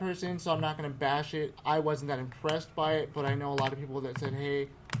not that person, so I'm not going to bash it. I wasn't that impressed by it, but I know a lot of people that said, hey,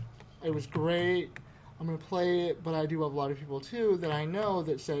 it was great, I'm going to play it, but I do have a lot of people, too, that I know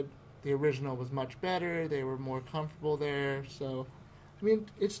that said the original was much better, they were more comfortable there, so, I mean,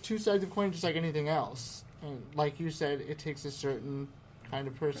 it's two sides of the coin just like anything else. And like you said, it takes a certain kind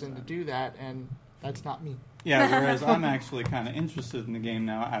of person to do that, and that's not me. Yeah, whereas I'm actually kind of interested in the game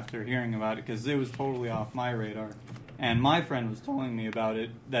now after hearing about it, because it was totally off my radar. And my friend was telling me about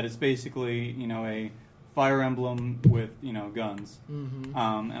it, that it's basically, a Fire Emblem with, guns. Mm-hmm.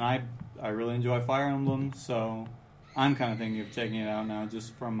 And I really enjoy Fire Emblem, so I'm kind of thinking of checking it out now,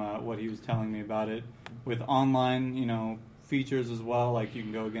 just from what he was telling me about it. With online, features as well, like you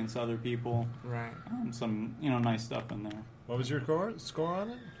can go against other people. Right. Some, nice stuff in there. What was your score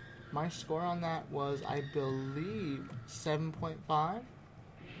on it? My score on that was, I believe, 7.5 out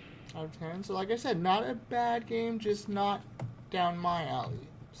of 10. So like I said, not a bad game, just not down my alley.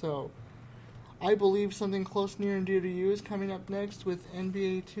 So I believe something close, near, and dear to you is coming up next with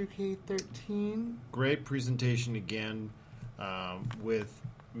NBA 2K13. Great presentation again, with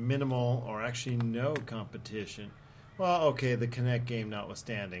minimal or actually no competition. Well, okay, the Kinect game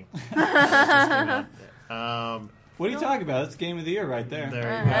notwithstanding. What are you talking about? That's Game of the Year right there.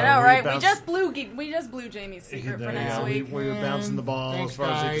 There you go. I know, right? bounced- We just blew Jamie's secret There for you next go. week. We were bouncing the ball Thanks, as far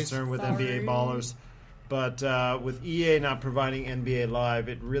as they're guys. concerned with Sorry. NBA ballers. But with EA not providing NBA Live,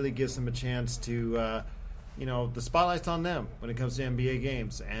 it really gives them a chance to, the spotlight's on them when it comes to NBA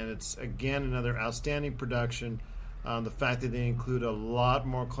games. And it's, again, another outstanding production. The fact that they include a lot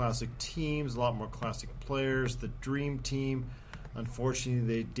more classic teams, a lot more classic players, the Dream Team. Unfortunately,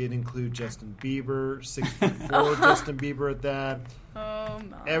 they did include Justin Bieber, 6'4" Justin Bieber at that. Oh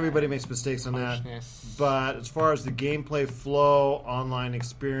my. Everybody makes mistakes on that. Harshness. But as far as the gameplay flow, online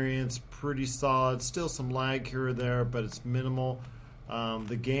experience, pretty solid. Still some lag here or there, but it's minimal.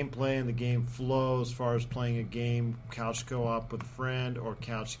 The gameplay and the game flow as far as playing a game, couch co-op with a friend or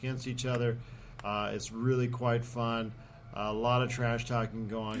couch against each other, it's really quite fun. A lot of trash talking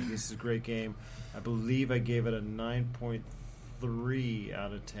going. This is a great game. I believe I gave it a 9.3 3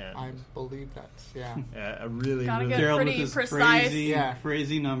 out of 10. I believe that's, yeah. A really, Gotta really get Gerald pretty with his precise. crazy, Yeah.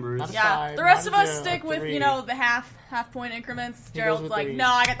 crazy numbers. Not a Yeah, 5, the rest not of a us 0, stick a with 3. the half point increments. He goes Gerald's with like, threes. no,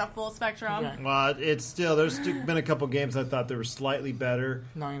 I got the full spectrum. Yeah. Well, it's still there's been a couple games I thought they were slightly better.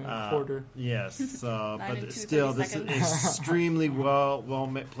 9 and a quarter. Yes, 9 but and still, 2/30 this is an seconds. extremely well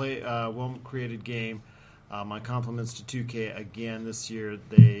created game. My compliments to 2K again this year.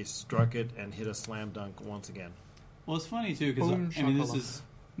 They struck it and hit a slam dunk once again. Well, it's funny too because Boom, I mean this shakalaka. is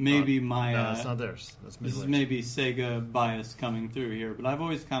maybe my No, it's not theirs. That's this is Midway's. maybe Sega bias coming through here, but I've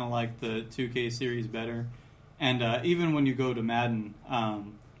always kind of liked the 2K series better. And even when you go to Madden,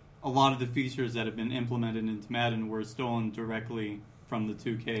 a lot of the features that have been implemented into Madden were stolen directly from the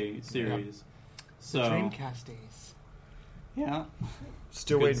 2K series. So Dreamcast days. yeah,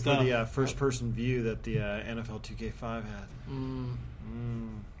 Still Good waiting stuff. for the first-person view that the NFL 2K5 had.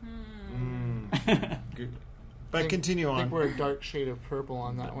 Good. But Think- continue I think on. we're a dark shade of purple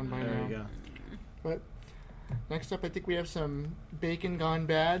on that one by There now. you go. But next up, I think we have some bacon gone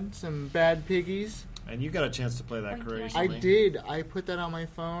bad, some bad piggies. And you got a chance to play that Thank you. courageously. I did. I put that on my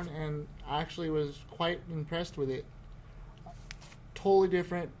phone and actually was quite impressed with it. Totally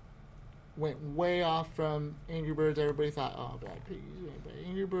different. Went way off from Angry Birds. Everybody thought, oh, bad piggies, bad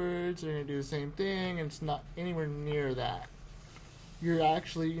Angry Birds. They're going to do the same thing. And it's not anywhere near that. You're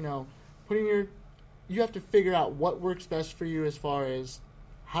actually, putting your... You have to figure out what works best for you as far as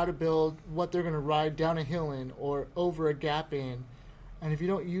how to build, what they're going to ride down a hill in or over a gap in. And if you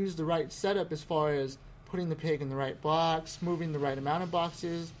don't use the right setup as far as putting the pig in the right box, moving the right amount of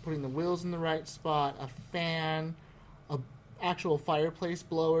boxes, putting the wheels in the right spot, a fan, a actual fireplace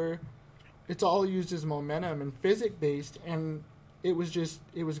blower, it's all used as momentum and physics based, and it was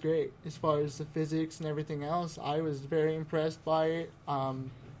great as far as the physics and everything else. I was very impressed by it.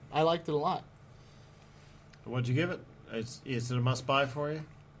 I liked it a lot. What'd you give it? Is it a must-buy for you?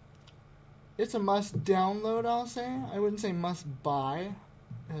 It's a must download, I'll say. I wouldn't say must buy,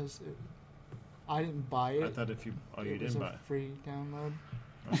 because I didn't buy it. I thought if you... Oh, you It was didn't a buy it. free download.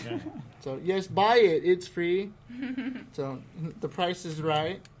 Okay. So, yes, buy it. It's free. So, the price is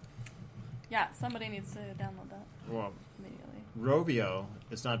right. Yeah, somebody needs to download that Well, immediately. Rovio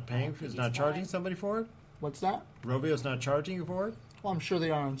is not paying... Is not charging somebody for it? What's that? Rovio's not charging you for it? Well, I'm sure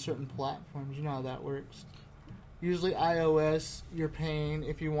they are on certain platforms. You know how that works. Usually iOS, you're paying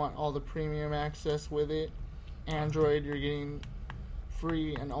if you want all the premium access with it. Android, you're getting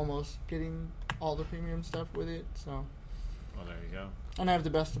free and almost getting all the premium stuff with it. So, Well, there you go. and I have the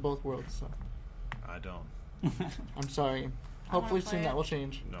best of both worlds. So, I don't. I'm sorry. I wanna Hopefully play soon it. that will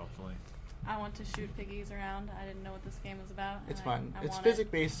change. No, fully. I want to shoot piggies around. I didn't know what this game was about. It's and fun. I It's want it. physics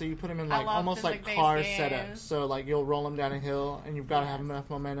based, so you put them in I like love almost like physics-based car games. setups. So like you'll roll them down a hill, and you've got to have Yes. enough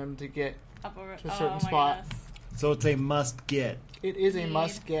momentum to get. Up over, to a certain my spot. goodness. So it's a must-get. It is a Need.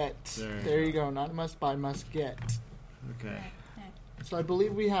 must get. There There you you go. Not a must buy, must get. Okay. So I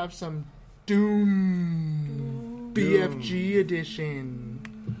believe we have some Doom BFG edition.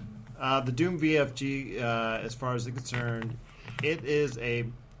 The Doom VFG, as far as it's concerned, it is a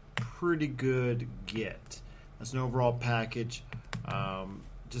pretty good get. That's an overall package.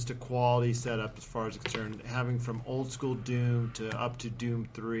 Just a quality setup as far as it's concerned. Having from old school Doom to up to Doom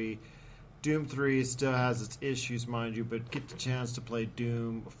 3. Doom 3 still has its issues, mind you, but get the chance to play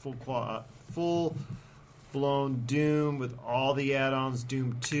Doom, full blown Doom with all the add-ons,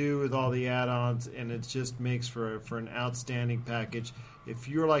 Doom 2 with all the add-ons, and it just makes for an outstanding package. If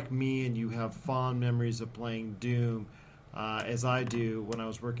you're like me and you have fond memories of playing Doom, as I do when I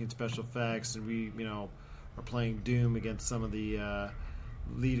was working special effects, and we, are playing Doom against some of the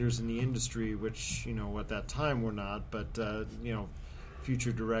leaders in the industry, which, at that time were not, but,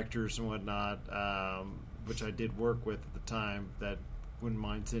 future directors and whatnot, which I did work with at the time, that wouldn't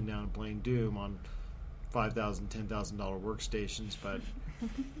mind sitting down and playing Doom on $5,000, $10,000 workstations, but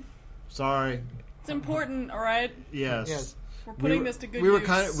sorry. It's important, all right? Yes. We're putting this to good we were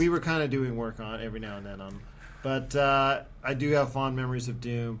use. we were kind of doing work on it every now and then but I do have fond memories of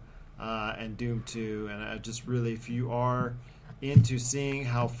Doom and Doom 2, and I just really, if you are into seeing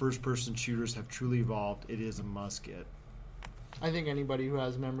how first-person shooters have truly evolved, it is a must-get. I think anybody who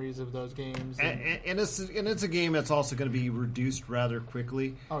has memories of those games. And it's a game that's also going to be reduced rather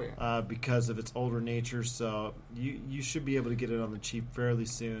quickly. Oh, yeah. Because of its older nature, so you should be able to get it on the cheap fairly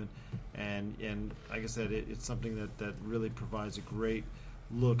soon. And like I said, it's something that really provides a great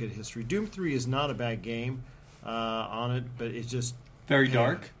look at history. Doom 3 is not a bad game on it, but it's just Very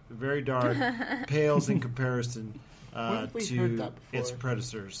dark. very dark, pales in comparison When have we to heard that before? its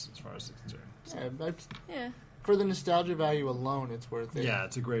predecessors, as far as it's concerned. Yeah, Yeah. for the nostalgia value alone, it's worth it. Yeah,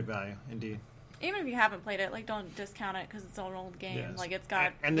 it's a great value indeed. Even if you haven't played it, like, don't discount it because it's an old game. Yes. Like, it's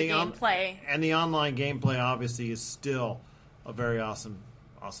got And the the gameplay. And the online gameplay obviously is still a very awesome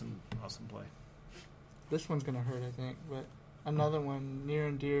play. This one's gonna hurt, I think, but another one near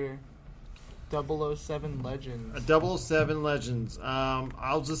and dear, 007 Legends. 007 Legends.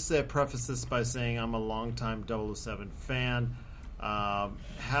 I'll just preface this by saying I'm a longtime 007 fan. Have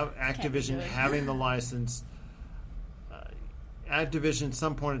Activision good. having the license. Activision, at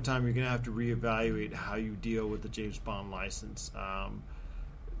some point in time, you're going to have to reevaluate how you deal with the James Bond license.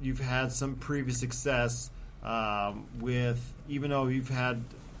 You've had some previous success with, even though you've had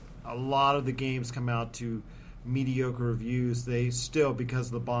a lot of the games come out to mediocre reviews, they still,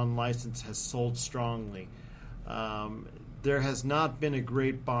 because the Bond license has sold strongly. There has not been a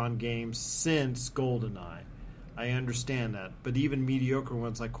great Bond game since GoldenEye. I understand that, but even mediocre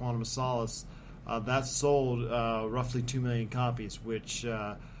ones like Quantum of Solace, that sold roughly 2 million copies, which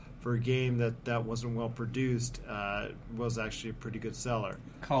for a game that wasn't well produced was actually a pretty good seller.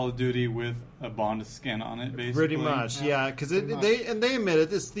 Call of Duty with a Bond skin on it, basically. Pretty much, yeah, because they admit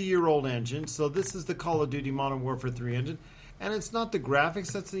it. It's the year-old engine, so this is the Call of Duty Modern Warfare 3 engine, and it's not the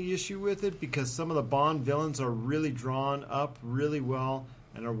graphics that's the issue with it, because some of the Bond villains are really drawn up really well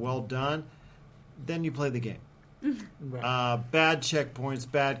and are well done. Then you play the game. Right. Bad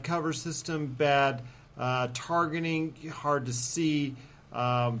checkpoints, bad cover system, bad targeting, hard to see,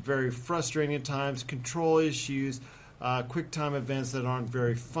 very frustrating at times, control issues, quick-time events that aren't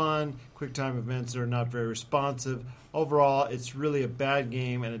very fun, quick-time events that are not very responsive. Overall, it's really a bad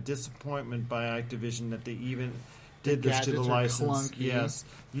game and a disappointment by Activision that they even did this to the gadgets are license. clunky. Yes.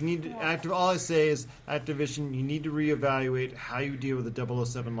 You need to all I say is, Activision, you need to reevaluate how you deal with the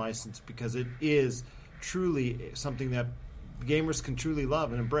 007 license, because it is truly something that gamers can truly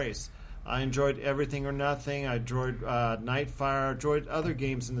love and embrace. I enjoyed Everything or Nothing. I enjoyed Nightfire. I enjoyed other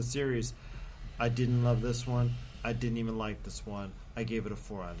games in the series. I didn't love this one. I didn't even like this one. I gave it a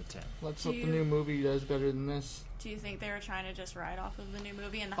 4 out of 10. Let's Do hope the you- new movie does better than this. Do you think they were trying to just ride off of the new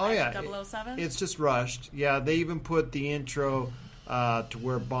movie and the Oh, hype yeah. of 007? It's just rushed. Yeah, they even put the intro to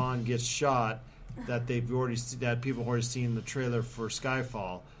where Bond gets shot that that people have already seen the trailer for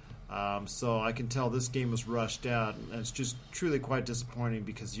Skyfall. So I can tell this game was rushed out, and it's just truly quite disappointing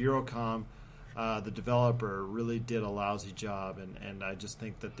because Eurocom, the developer, really did a lousy job, and I just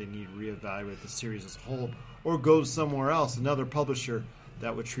think that they need to reevaluate the series as a whole, or go somewhere else, another publisher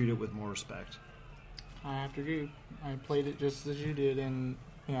that would treat it with more respect. I have to agree. I played it just as you did, and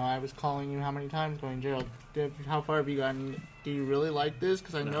I was calling you how many times, going, Gerald, how far have you gotten? Do you really like this?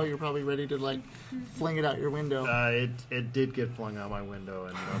 Because I know you're probably ready to fling it out your window. It did get flung out my window,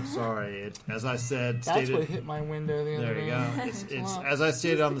 and I'm sorry. As I said, That's what hit my window the other there you day. go. It's as I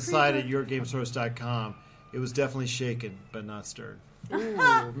stated on the site at yourgamesource.com. It was definitely shaken, but not stirred. Ooh,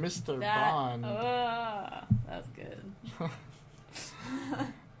 Mr. Bond. That's good.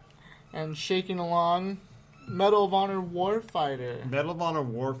 And shaking along, Medal of Honor Warfighter. Medal of Honor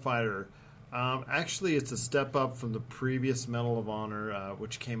Warfighter. Actually, it's a step up from the previous Medal of Honor,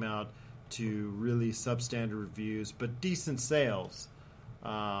 which came out to really substandard reviews, but decent sales,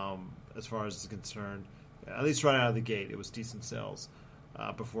 as far as it's concerned. At least right out of the gate, it was decent sales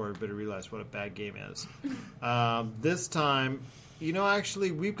before everybody realized what a bad game is. This time,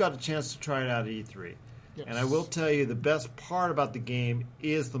 actually, we've got a chance to try it out at E3. Yes. And I will tell you, the best part about the game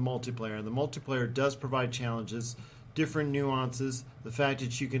is the multiplayer. And the multiplayer does provide challenges, different nuances, the fact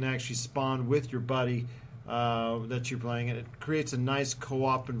that you can actually spawn with your buddy that you're playing. And it creates a nice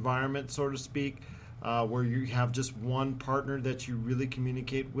co-op environment, so to speak, where you have just one partner that you really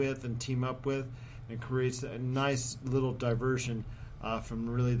communicate with and team up with. And it creates a nice little diversion from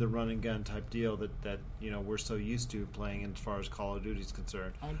really the run and gun type deal that we're so used to playing as far as Call of Duty is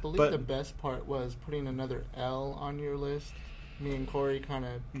concerned. I believe the best part was putting another L on your list. Me and Corey kind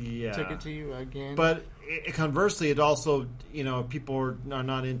of took it to you again. But conversely, it also, people are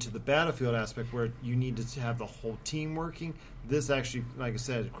not into the battlefield aspect where you need to have the whole team working. This actually, like I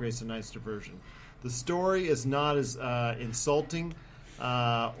said, it creates a nice diversion. The story is not as insulting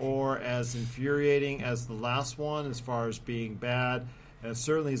or as infuriating as the last one as far as being bad. And it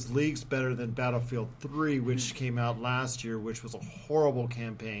certainly is leagues better than Battlefield 3, which came out last year, which was a horrible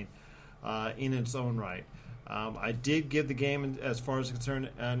campaign in its own right. I did give the game, as far as it's concerned,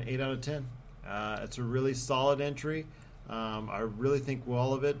 an 8 out of 10. It's a really solid entry. I really think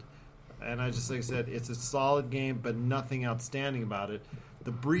well of it. And like I said, it's a solid game, but nothing outstanding about it.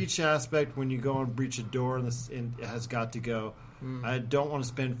 The breach aspect, when you go and breach a door, and it has got to go. I don't want to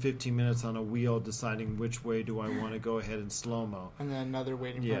spend 15 minutes on a wheel deciding which way do I want to go ahead in slow-mo. And then another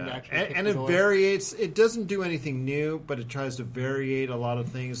waiting for him to Yeah, actually kick and the it door. variates. It doesn't do anything new, but it tries to variate a lot of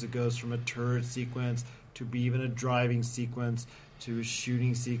things. It goes from a turret sequence to be even a driving sequence to a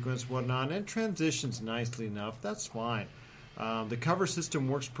shooting sequence, whatnot, and it transitions nicely enough. That's fine. The cover system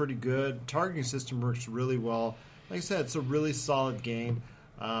works pretty good. Targeting system works really well. Like I said, it's a really solid game.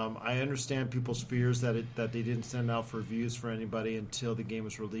 I understand people's fears that they didn't send out for reviews for anybody until the game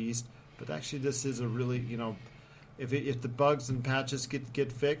was released. But actually, this is a really, if the bugs and patches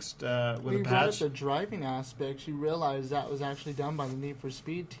get fixed with When a you brought up patch, the driving aspects, you realize that was actually done by the Need for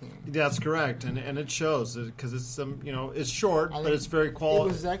Speed team. that's correct, and it shows because it's it's short, I but think it's very It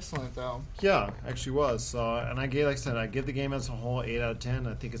quality. was excellent, though. Yeah, actually was. So, and I give the game as a whole 8 out of 10.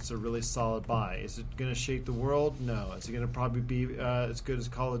 I think it's a really solid buy. Is it going to shake the world? No. Is it going to probably be as good as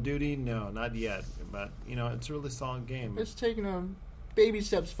Call of Duty? No, not yet. But it's a really solid game. It's taking a baby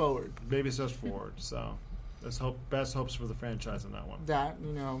steps forward. Baby steps forward. So, best hopes for the franchise on that one. That,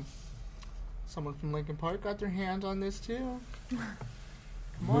 someone from Linkin Park got their hands on this too. Come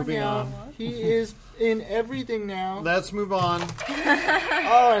Moving now. on. He is in everything now. Let's move on.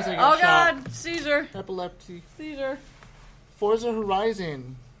 Oh, as I got Oh shot. god, seizure. Epilepsy. Seizure. Forza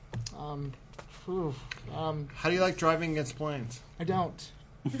Horizon. How How do you like driving against planes? I don't.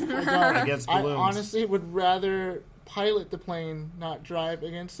 I don't. Against I balloons? honestly would rather pilot the plane, not drive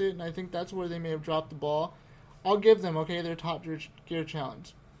against it, and I think that's where they may have dropped the ball. I'll give them, their Top Gear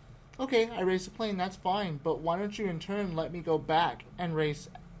challenge. Okay, I race the plane, that's fine, but why don't you in turn let me go back and race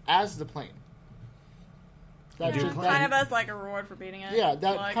as the plane? That Yeah, just, plane- Kind of as like a reward for beating it. yeah,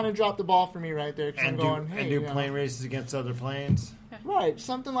 that Like, kind of dropped the ball for me right there. Cause I'm going, hey, do plane races against other planes. right,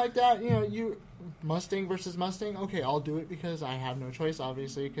 something like that. You Mustang versus Mustang. Okay, I'll do it because I have no choice,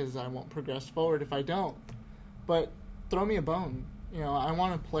 obviously, because I won't progress forward if I don't. But throw me a bone. I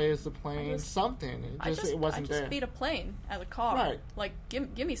want to play as the plane. Something. It wasn't I just there. beat a plane as a car. Right. Like,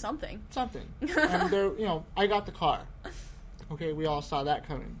 give me something. Something. And there, I got the car. Okay, we all saw that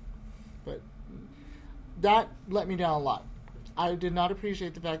coming. But that let me down a lot. I did not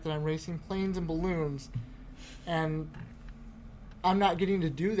appreciate the fact that I'm racing planes and balloons, and I'm not getting to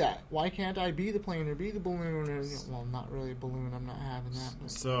do that. Why can't I be the plane or be the balloon? Or, well, not really a balloon. I'm not having that. But.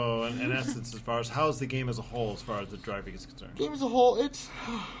 So, in essence, as far as how's the game as a whole, as far as the driving is concerned? Game as a whole, it's.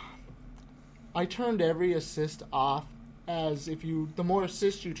 I turned every assist off, as the more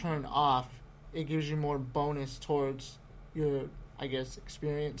assists you turn off, it gives you more bonus towards your,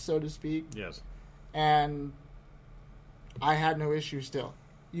 experience, so to speak. Yes. And I had no issue still.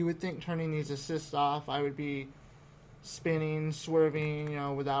 You would think turning these assists off, I would be spinning,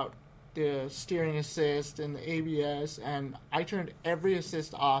 swerving, without the steering assist and the ABS, and I turned every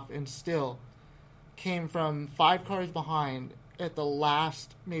assist off and still came from 5 cars behind at the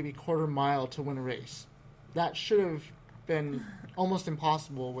last maybe quarter mile to win a race. That should have been almost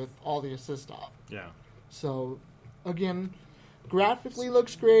impossible with all the assists off. Yeah. So, again, graphically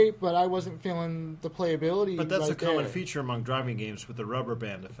looks great, but I wasn't feeling the playability. But that's right a common there. feature among driving games with the rubber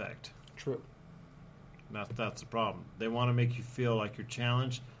band effect. True. That's the problem. They want to make you feel like you're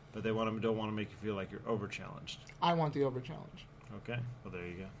challenged, but they don't want to make you feel like you're over challenged. I want the over challenge. Okay, well there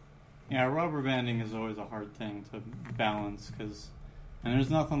you go. Yeah, rubber banding is always a hard thing to balance and there's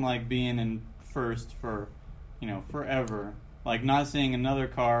nothing like being in first for, forever. Like not seeing another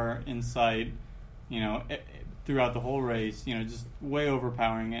car in sight, throughout the whole race, just way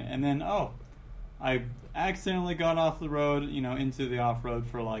overpowering it. And then, I accidentally got off the road, into the off-road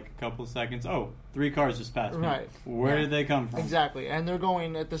for like a couple of seconds. 3 cars just passed me. Right. Where did they come from? Exactly. And they're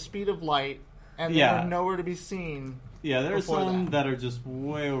going at the speed of light, and Yeah. they're nowhere to be seen. Yeah, there's before some that. that are just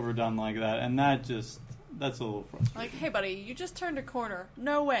way overdone like that, and that's a little frustrating. Like, hey buddy, you just turned a corner.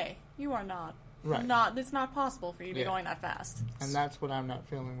 No way. You are not. Right. It's not possible for you to be Yeah. going that fast. And that's what I'm not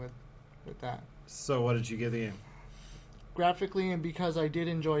feeling with that. So what did you give the game? Graphically, and because I did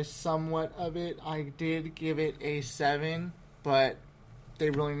enjoy somewhat of it, I did give it a 7, but they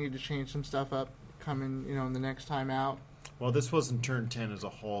really need to change some stuff up coming, the next time out. Well, this wasn't Turn 10 as a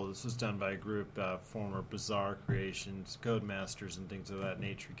whole. This was done by a group, former Bizarre Creations, Codemasters, and things of that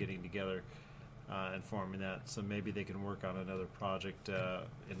nature getting together and forming that. So maybe they can work on another project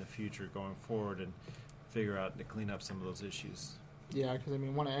in the future going forward and figure out to clean up some of those issues. Yeah, because,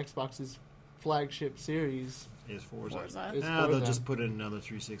 one of Xbox's flagship series Is Forza. Forza. is They'll Forza. just put in another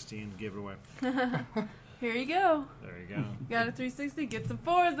 360 and give it away. Here you go. There you go. Got a 360, get some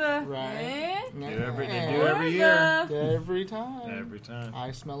Forza. Right. Eh? They do every Forza. year. Every time. Every time.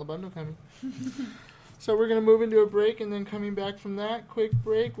 I smell a bundle coming. So we're going to move into a break, and then coming back from that quick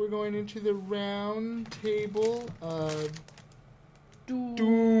break, we're going into the round table of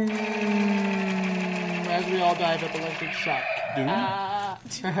Doom. As we all dive up electric shock.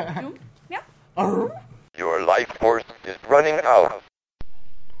 Doom? Yep. Your life force is running out.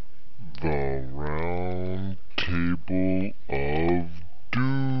 The Round Table of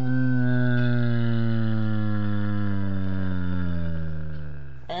Doom.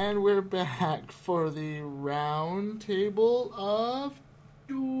 And we're back for the round table of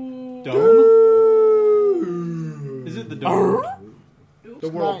Doom. Dome? Is it the dome? The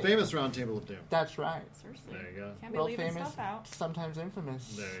world Right. famous Round Table of Doom. That's right. Seriously. There you go. Can't be World leaving famous, stuff out. sometimes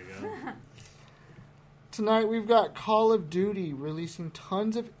infamous. There you go. Tonight we've got Call of Duty releasing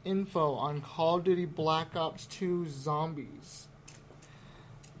tons of info on Call of Duty Black Ops 2 Zombies.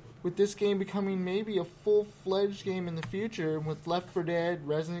 With this game becoming maybe a full-fledged game in the future, with Left 4 Dead,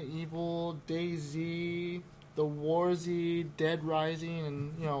 Resident Evil, DayZ, the War Z, Dead Rising,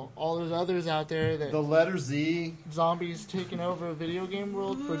 and all those others out there that The letter Z. zombies taking over a video game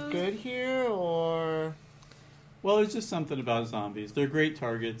world for good here, or Well, there's just something about zombies. They're great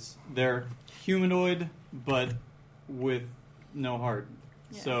targets. They're humanoid, but with no heart.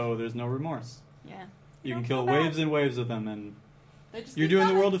 Yeah. So there's no remorse. Yeah. You Don't can kill feel bad. waves and waves of them, and They just you're keep doing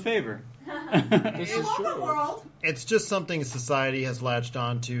the coming. world a favor. this You're is welcome, true. world. It's just something society has latched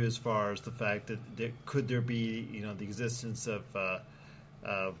onto as far as the fact that could there be, the existence of a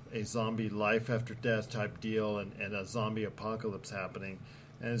zombie life after death type deal and a zombie apocalypse happening.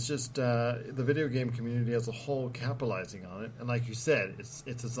 And it's just the video game community as a whole capitalizing on it. And like you said,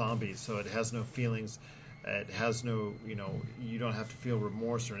 it's a zombie, so it has no feelings. It has no, you don't have to feel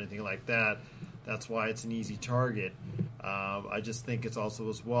remorse or anything like that. That's why it's an easy target. I just think it's also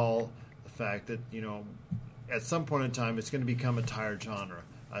as well the fact that, at some point in time, it's going to become a tired genre.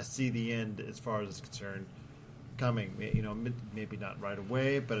 I see the end as far as it's concerned coming. Maybe not right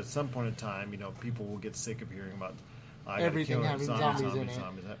away, but at some point in time, people will get sick of hearing about Everything having zombies in it.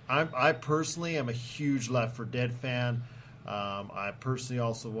 I personally am a huge Left 4 Dead fan. I personally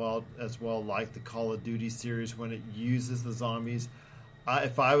also as well like the Call of Duty series when it uses the zombies.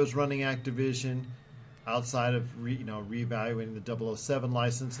 If I was running Activision, outside of reevaluating the 007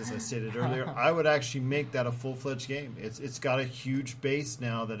 license, as I stated earlier, I would actually make that a full-fledged game. It's got a huge base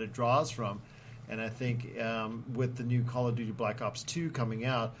now that it draws from, and I think with the new Call of Duty Black Ops 2 coming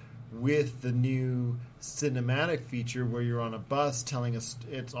out, with the new cinematic feature where you're on a bus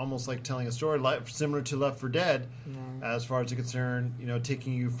it's almost like telling a story, similar to Left 4 Dead, as far as it's concerned,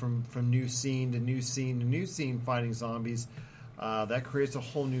 taking you from new scene to new scene to new scene, fighting zombies. That creates a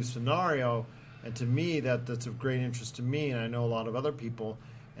whole new scenario. And to me, that's of great interest to me, and I know a lot of other people.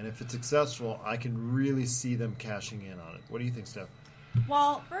 And if it's successful, I can really see them cashing in on it. What do you think, Steph?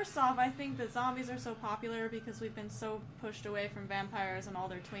 Well, first off, I think that zombies are so popular because we've been so pushed away from vampires and all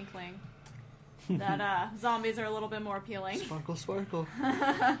their twinkling that zombies are a little bit more appealing. Sparkle, sparkle.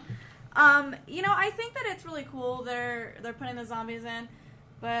 I think that it's really cool they're putting the zombies in,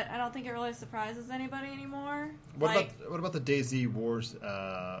 but I don't think it really surprises anybody anymore. What about the DayZ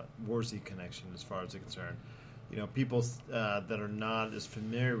Warzy connection as far as it's concerned? People that are not as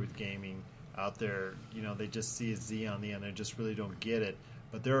familiar with gaming out there, they just see a Z on the end. They just really don't get it.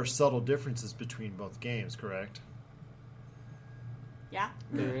 But there are subtle differences between both games, correct? Yeah.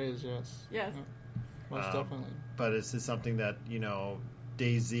 There is, yes. Yes. Yeah. Most definitely. But is this something that,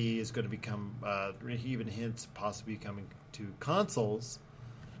 DayZ is going to become, even hints possibly coming to consoles?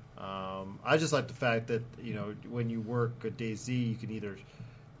 I just like the fact that, when you work at DayZ, you can either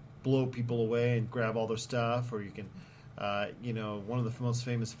blow people away and grab all their stuff, or you can, one of the most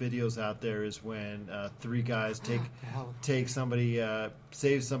famous videos out there is when three guys take somebody,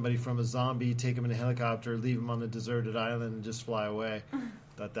 save somebody from a zombie, take them in a helicopter, leave them on a deserted island, and just fly away.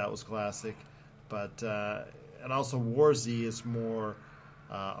 Thought that was classic. But and also War Z is more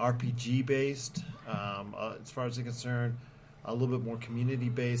RPG based as far as I'm concerned. A little bit more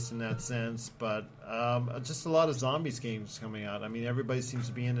community-based in that sense, but just a lot of zombies games coming out. I mean, everybody seems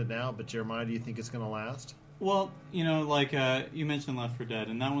to be in it now, but Jeremiah, do you think it's going to last? Well, you mentioned Left 4 Dead,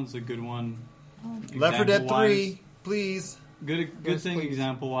 and that one's a good one. Left 4 Dead 3, Example-wise. please. Good Yes, thing please.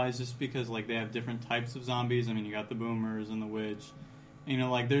 example-wise, just because they have different types of zombies. I mean, you got the boomers and the witch.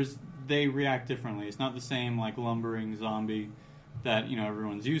 They react differently. It's not the same lumbering zombie that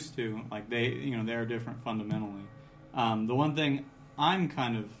everyone's used to. They are different fundamentally. The one thing I'm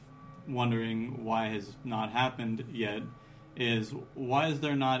kind of wondering why has not happened yet is why is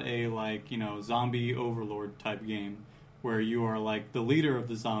there not a zombie overlord type game where you are the leader of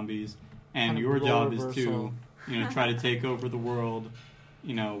the zombies and Kind of your role job is reversal. to try to take over the world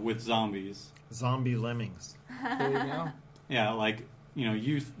with zombies. Zombie lemmings. There you go. Yeah,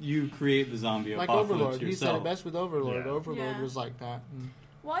 you create the zombie Like apocalypse Overlord. He said yourself. it best with Overlord. Yeah. Overlord Yeah. was like that.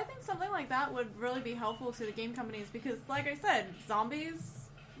 Well, I think something like that would really be helpful to the game companies because, like I said, zombies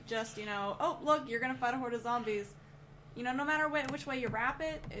just, oh, look, you're going to fight a horde of zombies. No matter which way you wrap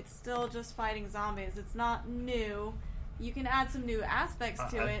it, it's still just fighting zombies. It's not new. You can add some new aspects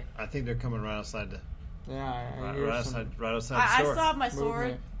to it. I think they're coming right outside the Yeah, I right, hear right some outside right outside I the store. still have my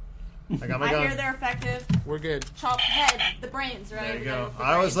sword. movement. I got my I gun. hear they're effective. We're good. Chop head, the brains, right? There you go. The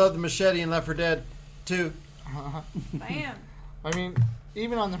I always brains. loved the machete in Left 4 Dead 2. Bam. I mean,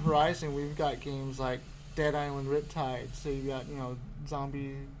 even on the horizon, we've got games like Dead Island Riptide. So you've got,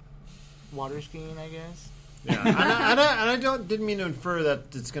 zombie water skiing, I guess. Yeah, and I didn't mean to infer that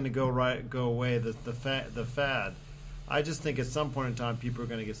it's going to go away the fad. I just think at some point in time people are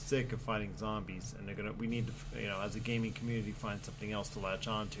going to get sick of fighting zombies, and we need to as a gaming community find something else to latch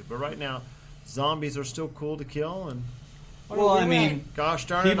on to. But right now, zombies are still cool to kill, and Well, I mean, gosh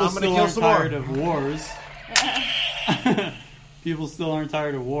darn it, people I'm going to still kill aren't some more. tired of wars. People still aren't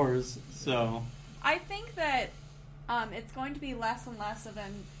tired of wars, so I think that it's going to be less and less of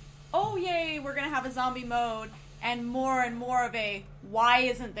an, oh yay, we're going to have a zombie mode, and more of a, why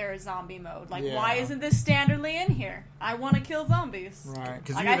isn't there a zombie mode? Like, Yeah. why isn't this standardly in here? I want to kill zombies. Right.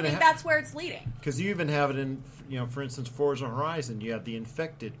 Because Like, I think that's where it's leading. Because you even have it in, for instance, Forza Horizon. You have the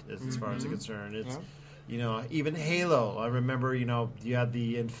infected as far as it's concerned. It's, even Halo. I remember, you had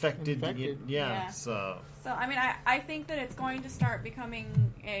the infected. Infected. Yeah. So So, I mean, I think that it's going to start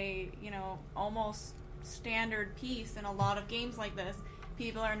becoming a, almost standard piece in a lot of games like this.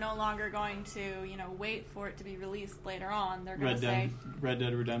 People are no longer going to, wait for it to be released later on. They're going to say, Red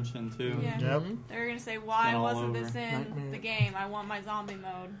Dead Redemption too. Yeah. Yep. they're going to say, why Been all wasn't over. this in Nightmare. the game? I want my zombie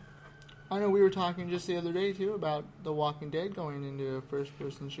mode. I know we were talking just the other day, too, about The Walking Dead going into a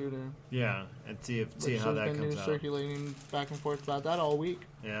first-person shooter. yeah, and see Which how there's that been comes news out. circulating back and forth about that all week.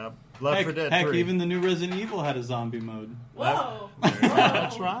 Yeah, Left 4 Dead Heck, 3. even the new Resident Evil had a zombie mode. Whoa!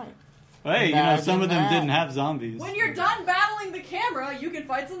 That's right. Hey, Imagine some of them that. didn't have zombies. When you're done battling the camera, you can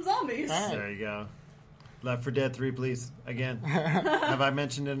fight some zombies. Right. There you go. Left 4 Dead 3, please. Again. Have I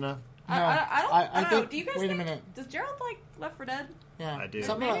mentioned it enough? I don't know. think, Do you guys wait think, a minute. does Gerald like Left 4 Dead? Yeah. I do.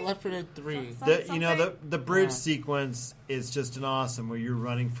 Something Maybe? about Left 4 Dead 3. The bridge Yeah. sequence is just an awesome where you're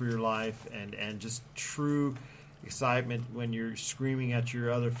running for your life and just true excitement when you're screaming at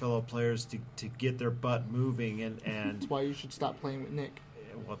your other fellow players to get their butt moving and That's why you should stop playing with Nick.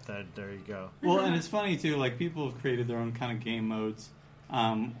 there you go. Well, and it's funny too. Like people have created their own kind of game modes.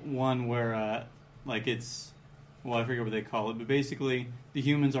 One where it's I forget what they call it, but basically the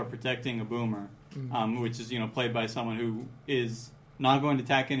humans are protecting a boomer, which is played by someone who is not going to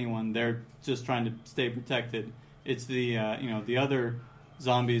attack anyone. They're just trying to stay protected. It's the the other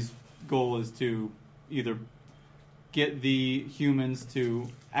zombies' goal is to either get the humans to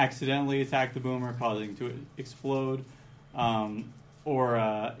accidentally attack the boomer, causing it to explode,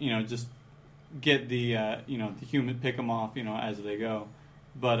 or just get the the human, pick them off as they go.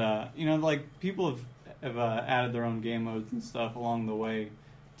 But people have added their own game modes and stuff along the way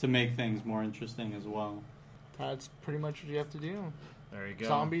to make things more interesting as well. That's pretty much what you have to do. There you go.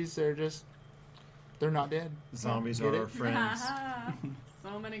 Zombies, they're not dead. Zombies Get are it? our friends.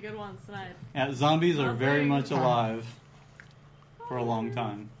 So many good ones tonight. Yeah, zombies are very Lovely. much alive for a long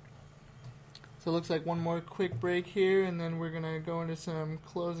time. So it looks like one more quick break here, and then we're going to go into some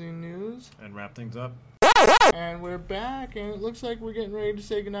closing news. And wrap things up. And we're back, and it looks like we're getting ready to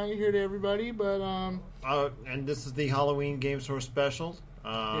say goodnight here to everybody, but And this is the Halloween Game Source special.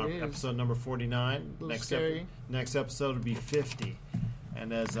 It is. Episode number 49. Little scary. Next episode will be 50.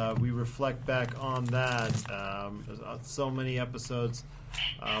 And as we reflect back on that, so many episodes.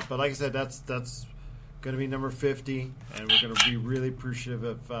 But like I said, that's going to be number 50, and we're going to be really appreciative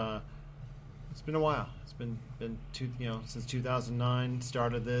of. It's been a while. It's been since 2009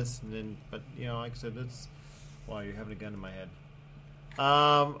 started this, and then like I said, it's. Wow, you're having a gun in my head.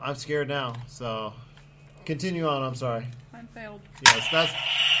 I'm scared now. So continue on. I'm sorry. Mine failed. Yes,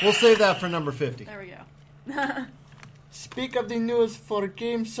 we'll save that for number 50. There we go. speak of the news for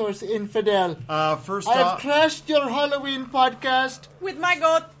Game Source Infidel. First I have off, crashed your Halloween podcast With my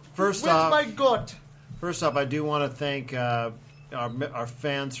goat. first with off, my gut. First off, I do want to thank our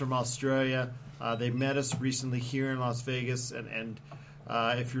fans from Australia. They met us recently here in Las Vegas, and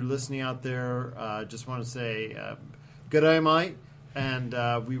if you're listening out there, just want to say good day, mate. And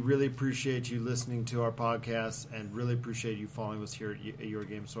we really appreciate you listening to our podcast, and really appreciate you following us here at Your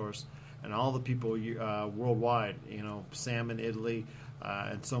Game Source, and all the people worldwide. Sam in Italy,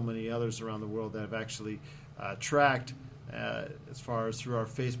 and so many others around the world that have actually tracked. As far as through our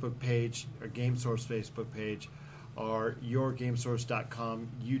Facebook page, our Game Source Facebook page, our YourGameSource.com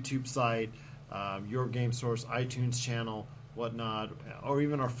YouTube site, Your Game Source iTunes channel, whatnot, or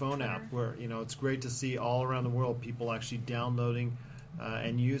even our phone app, where it's great to see all around the world people actually downloading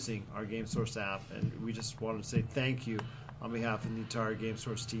and using our Game Source app. And we just wanted to say thank you on behalf of the entire Game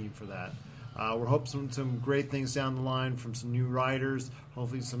Source team for that. We're hoping some great things down the line from some new writers,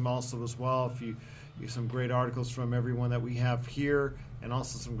 hopefully some also as well. If you some great articles from everyone that we have here, and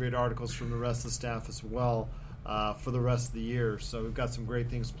also some great articles from the rest of the staff as well for the rest of the year. So we've got some great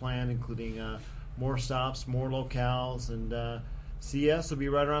things planned, including more stops, more locales, and CES will be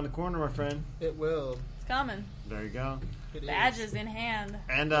right around the corner, my friend. It will. It's coming. There you go. It Badges is. in hand.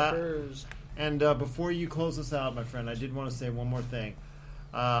 And before you close us out, my friend, I did want to say one more thing.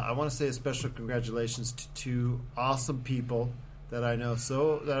 I want to say a special congratulations to two awesome people that I know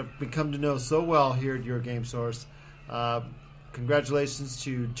that I've become to know so well here at Your Game Source. Congratulations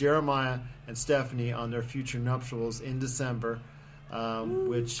to Jeremiah and Stephanie on their future nuptials in December,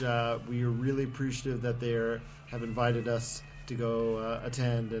 which we are really appreciative that they have invited us to go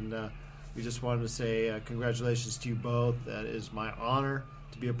attend, and we just wanted to say congratulations to you both. That is my honor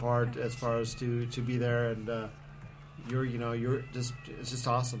to be a part, as far as to be there, and it's just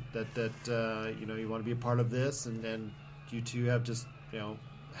awesome that you want to be a part of this, and you two have just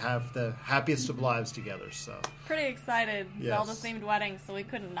have the happiest of lives together. So pretty excited. Yes. Zelda themed wedding, so we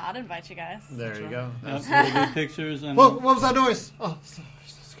could not invite you guys. There you go. Really good pictures. And What was that noise? Oh, so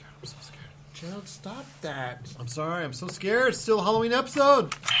scared. I'm so scared. Gerald, stop that. I'm sorry. I'm so scared. It's still a Halloween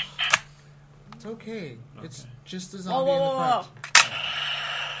episode. It's okay. It's just a Whoa, zombie in the front.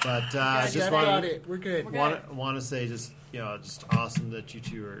 But Just just got it. We're good. want to say just awesome that you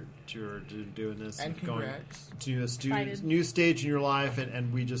two are doing this And going congrats. to Excited. a new stage in your life,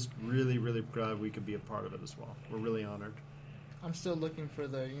 and we just really glad we could be a part of it as well. We're really honored. I'm still looking for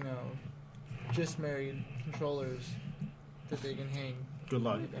the, just married controllers that they can hang. Good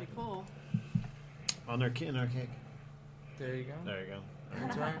luck Pretty cool. on their cake. There you go. There you go.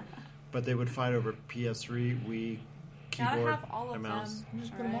 That's right. But they would fight over PS3, Wii, Gotta keyboard, have all of and mouse. them. You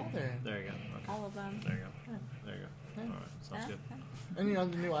just put them all there. There you go. Okay. All of them. There you go. There you go. Yeah. All right. Sounds good.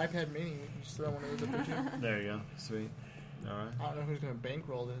 And the new iPad mini, you can just throw one of those up there too. There you go. Sweet. All right. I don't know who's going to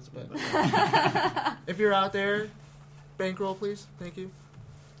bankroll this, but if you're out there, bankroll, please. Thank you.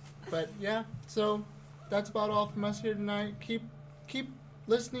 But yeah, so that's about all from us here tonight. Keep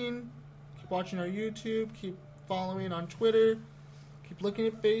listening. Keep watching our YouTube. Keep following on Twitter. Keep looking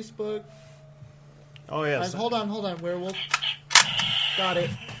at Facebook. Oh yes. Hold on, werewolf. Got it.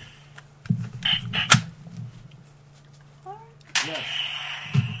 Yes.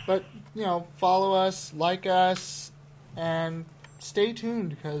 But, follow us, like us, and stay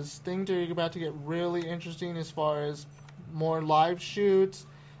tuned because things are about to get really interesting as far as more live shoots.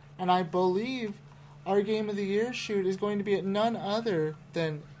 And I believe our Game of the Year shoot is going to be at none other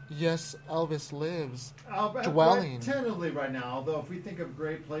than Yes, Elvis Lives. Dwelling. Tentatively right now, although if we think of a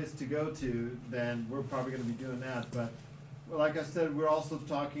great place to go to, then we're probably going to be doing that. But like I said, we're also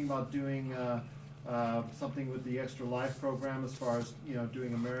talking about doing something with the Extra Life program as far as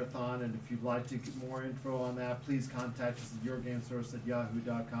doing a marathon. And if you'd like to get more info on that, please contact us at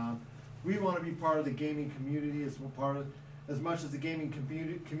yourgamesource@yahoo.com. We want to be part of the gaming community as much as the gaming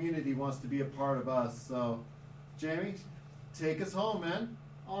community wants to be a part of us. So, Jamie, take us home, man.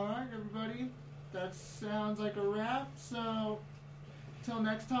 All right, everybody. That sounds like a wrap. So, till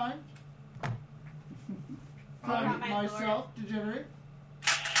next time. From myself, Degenerate.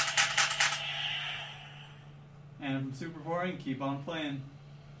 And from Super Boring, keep on playing.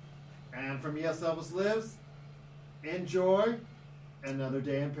 And from Yes, Elvis Lives, enjoy another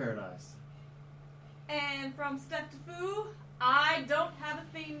day in paradise. And from Steph to Foo, I don't have a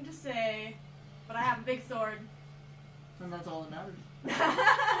thing to say, but I have a big sword. And that's all that matters.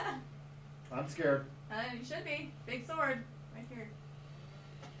 I'm scared. You should be. Big sword. Right here.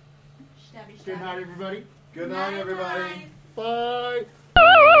 Stabby, stabby. Good night, everybody. Good night, everybody. Bye.